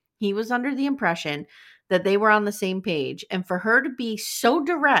away, he was under the impression that they were on the same page. And for her to be so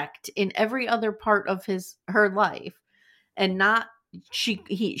direct in every other part of her life and not she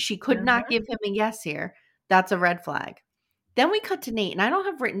could not give him a yes here, that's a red flag. Then we cut to Nate, and I don't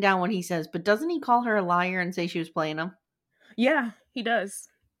have written down what he says, but doesn't he call her a liar and say she was playing him? Yeah, he does.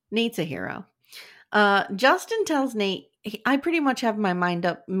 Nate's a hero. Justin tells Nate, I pretty much have my mind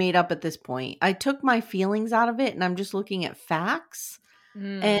made up at this point. I took my feelings out of it and I'm just looking at facts.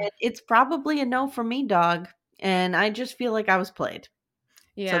 And it's probably a no from me, dog. And I just feel like I was played.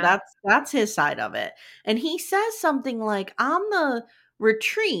 Yeah. So that's his side of it. And he says something like, on the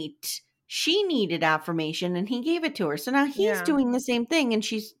retreat, she needed affirmation and he gave it to her. So now he's doing the same thing and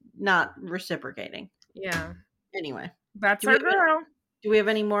she's not reciprocating. Yeah. Anyway. That's our girl. Do we have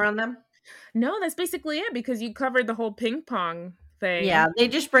any more on them? No, that's basically it because you covered the whole ping pong thing. Yeah, they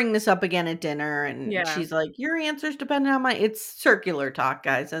just bring this up again at dinner and she's like, your answers depend on it's circular talk,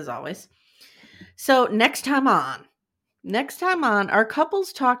 guys, as always. So next time on, our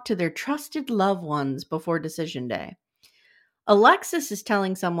couples talk to their trusted loved ones before decision day. Alexis is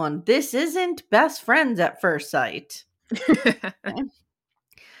telling someone, this isn't best friends at first sight. Okay.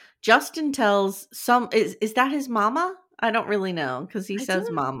 Justin tells is that his mama? I don't really know because he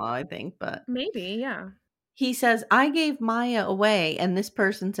says mama, I think, but maybe, yeah. He says, I gave Maya away, and this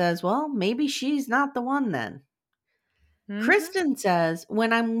person says, well, maybe she's not the one then. Kristen says,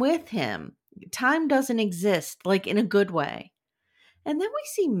 when I'm with him, time doesn't exist, like in a good way. And then we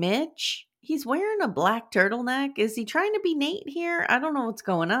see Mitch. He's wearing a black turtleneck. Is he trying to be Nate here? I don't know what's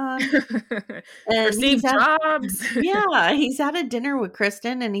going on. And Steve Jobs. Yeah, he's at a dinner with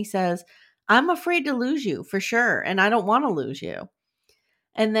Kristen, and he says, I'm afraid to lose you for sure, and I don't want to lose you.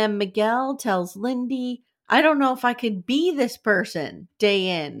 And then Miguel tells Lindy, I don't know if I could be this person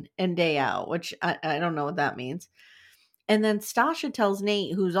day in and day out, which I don't know what that means. And then Stasha tells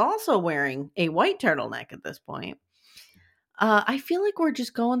Nate, who's also wearing a white turtleneck at this point, I feel like we're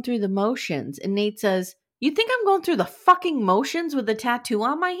just going through the motions. And Nate says, you think I'm going through the fucking motions with a tattoo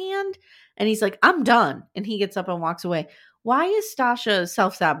on my hand? And he's like, I'm done. And he gets up and walks away. Why is Stasha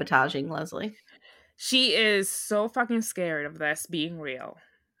self-sabotaging, Leslie? She is so fucking scared of this being real.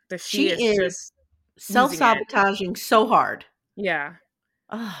 That she is just self-sabotaging so hard. Yeah.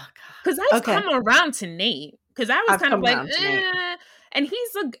 Oh, God. Because I've come around to Nate. Because I was kind of like, and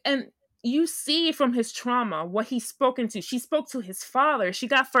and you see from his trauma what he's spoken to. She spoke to his father. She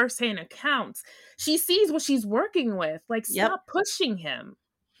got firsthand accounts. She sees what she's working with. Like, stop pushing him.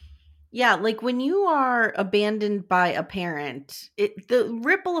 Yeah, like when you are abandoned by a parent, the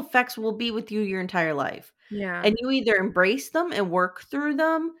ripple effects will be with you your entire life. Yeah. And you either embrace them and work through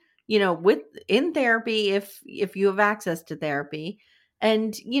them, in therapy if you have access to therapy.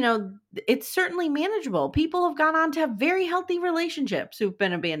 And, it's certainly manageable. People have gone on to have very healthy relationships who've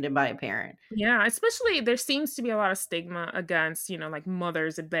been abandoned by a parent. Yeah, especially there seems to be a lot of stigma against, like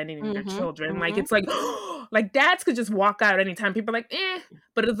mothers abandoning their children. Like, it's like, like dads could just walk out anytime. People are like,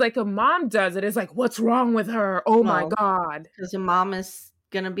 But it's like a mom does it. It's like, what's wrong with her? Oh, my God. Because a mom is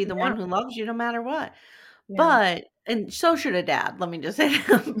going to be the one who loves you no matter what. Yeah. But, and so should a dad, let me just say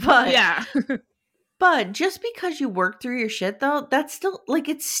that. Yeah. But just because you work through your shit, though, that's still, like,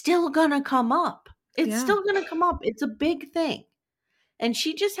 it's still going to come up. It's still going to come up. It's a big thing. And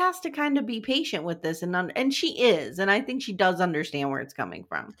she just has to kind of be patient with this. And she is. And I think she does understand where it's coming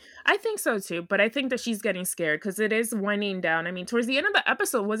from. I think so too. But I think that she's getting scared because it is winding down. I mean, towards the end of the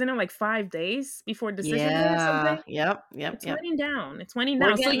episode, wasn't it like 5 days before decision day or something? Yep. It's winding down. It's winding We're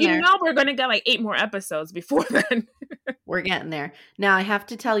down. So getting you there. know we're going to get like 8 more episodes before then. We're getting there. Now, I have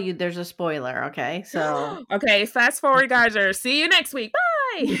to tell you, there's a spoiler, okay? So, okay, fast forward, guys. See you next week.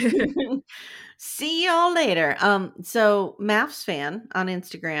 Bye. see y'all later. So MAFS fan on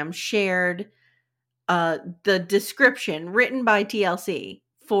Instagram shared the description written by TLC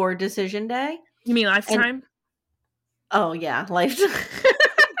for Decision Day. You mean Lifetime? Oh yeah, Lifetime.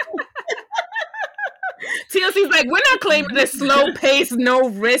 TLC's like, we're not claiming this slow pace, no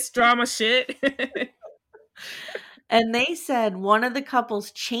risk drama shit. And they said one of the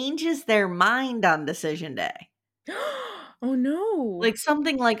couples changes their mind on Decision Day. Oh no. Like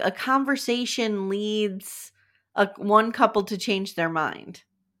something like a conversation leads one couple to change their mind.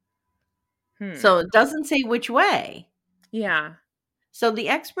 So it doesn't say which way. Yeah. So the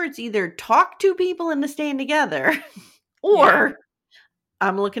experts either talk two people into staying together, or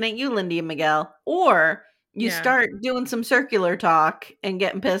I'm looking at you, Lindy and Miguel, or you start doing some circular talk and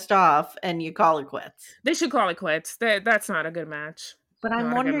getting pissed off and you call it quits. They should call it quits. That's not a good match. But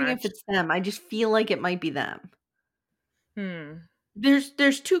I'm wondering if it's them. I just feel like it might be them.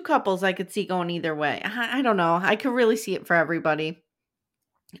 There's two couples I could see going either way. I don't know. I could really see it for everybody.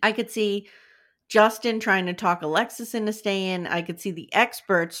 I could see Justin trying to talk Alexis into staying. I could see the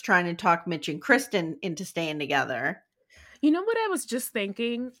experts trying to talk Mitch and Kristen into staying together. You know what I was just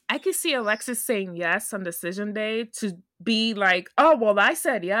thinking? I could see Alexis saying yes on Decision Day to be like, oh, well, I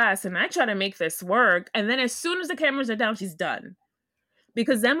said yes, and I try to make this work. And then as soon as the cameras are down, she's done.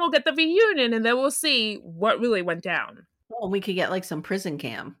 Because then we'll get the reunion, and then we'll see what really went down. Well, we could get like some prison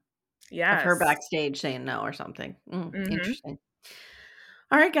cam. Yes. Of her backstage saying no or something. Interesting.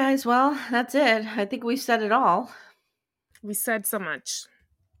 All right, guys. Well, that's it. I think we said it all. We said so much.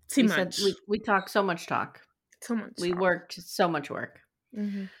 Too much. We talked so much talk. Too much. We worked so much work.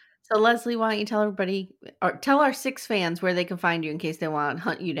 So, Leslie, why don't you tell everybody, or tell our 6 fans where they can find you in case they want to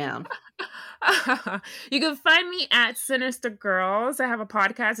hunt you down. You can find me at Sinister Girls. I have a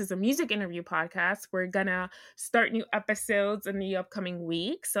podcast. It's a music interview podcast. We're gonna start new episodes in the upcoming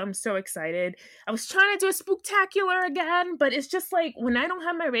week, so I'm so excited. I was trying to do a spooktacular again, but it's just like when I don't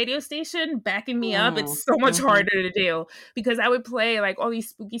have my radio station backing me up, it's so much harder to do, because I would play like all these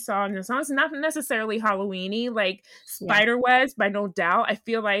spooky songs and songs not necessarily Halloween-y, like Spiderwebs by No Doubt. I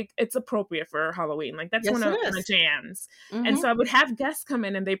feel like it's appropriate for Halloween. Like that's one of my jams. And so I would have guests come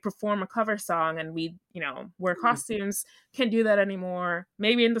in and they perform a cover song and we, wear costumes. Can't do that anymore.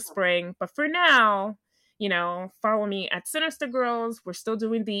 Maybe in the spring. But for now, follow me at Sinister Girls. We're still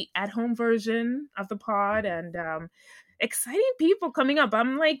doing the at-home version of the pod and exciting people coming up.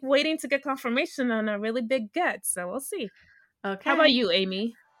 I'm like waiting to get confirmation on a really big get. So we'll see. Okay. How about you,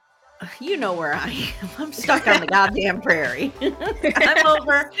 Amy? You know where I am. I'm stuck on the goddamn prairie. I'm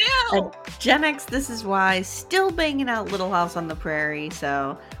over at Gen X This Is Why, still banging out Little House on the Prairie.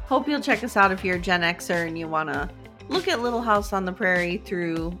 So hope you'll check us out if you're a Gen Xer and you want to look at Little House on the Prairie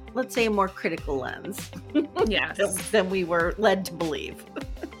through, let's say, a more critical lens. Yes. than we were led to believe.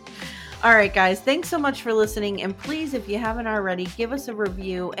 All right, guys. Thanks so much for listening. And please, if you haven't already, give us a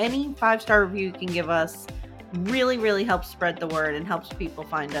review. Any 5-star review you can give us really, really helps spread the word and helps people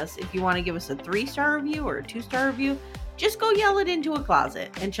find us. If you want to give us a 3-star review or a 2-star review, just go yell it into a closet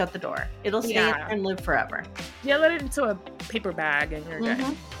and shut the door. It'll stay in there and live forever. Yell it into a paper bag and you're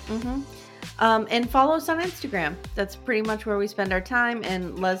good. And follow us on Instagram. That's pretty much where we spend our time.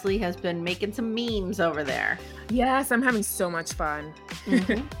 And Leslie has been making some memes over there. Yes, I'm having so much fun.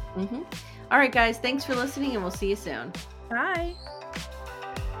 All right, guys. Thanks for listening, and we'll see you soon. Bye.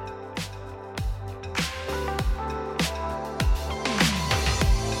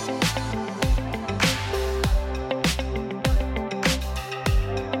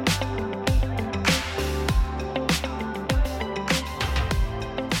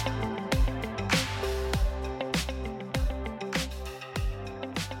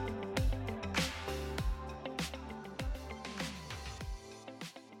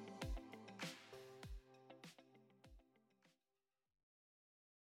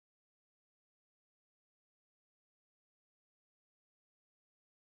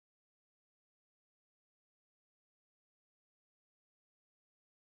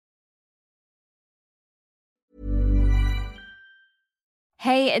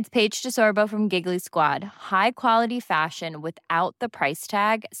 Hey, it's Paige DeSorbo from Giggly Squad. High quality fashion without the price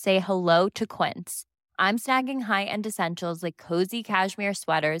tag. Say hello to Quince. I'm snagging high-end essentials like cozy cashmere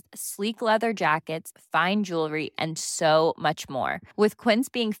sweaters, sleek leather jackets, fine jewelry, and so much more. With Quince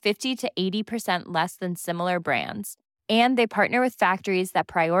being 50 to 80% less than similar brands. And they partner with factories that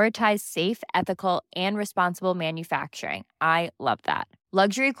prioritize safe, ethical, and responsible manufacturing. I love that.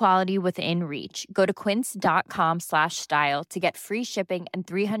 Luxury quality within reach. Go to quince.com/style to get free shipping and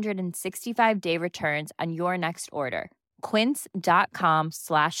 365-day returns on your next order.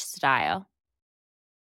 Quince.com/style.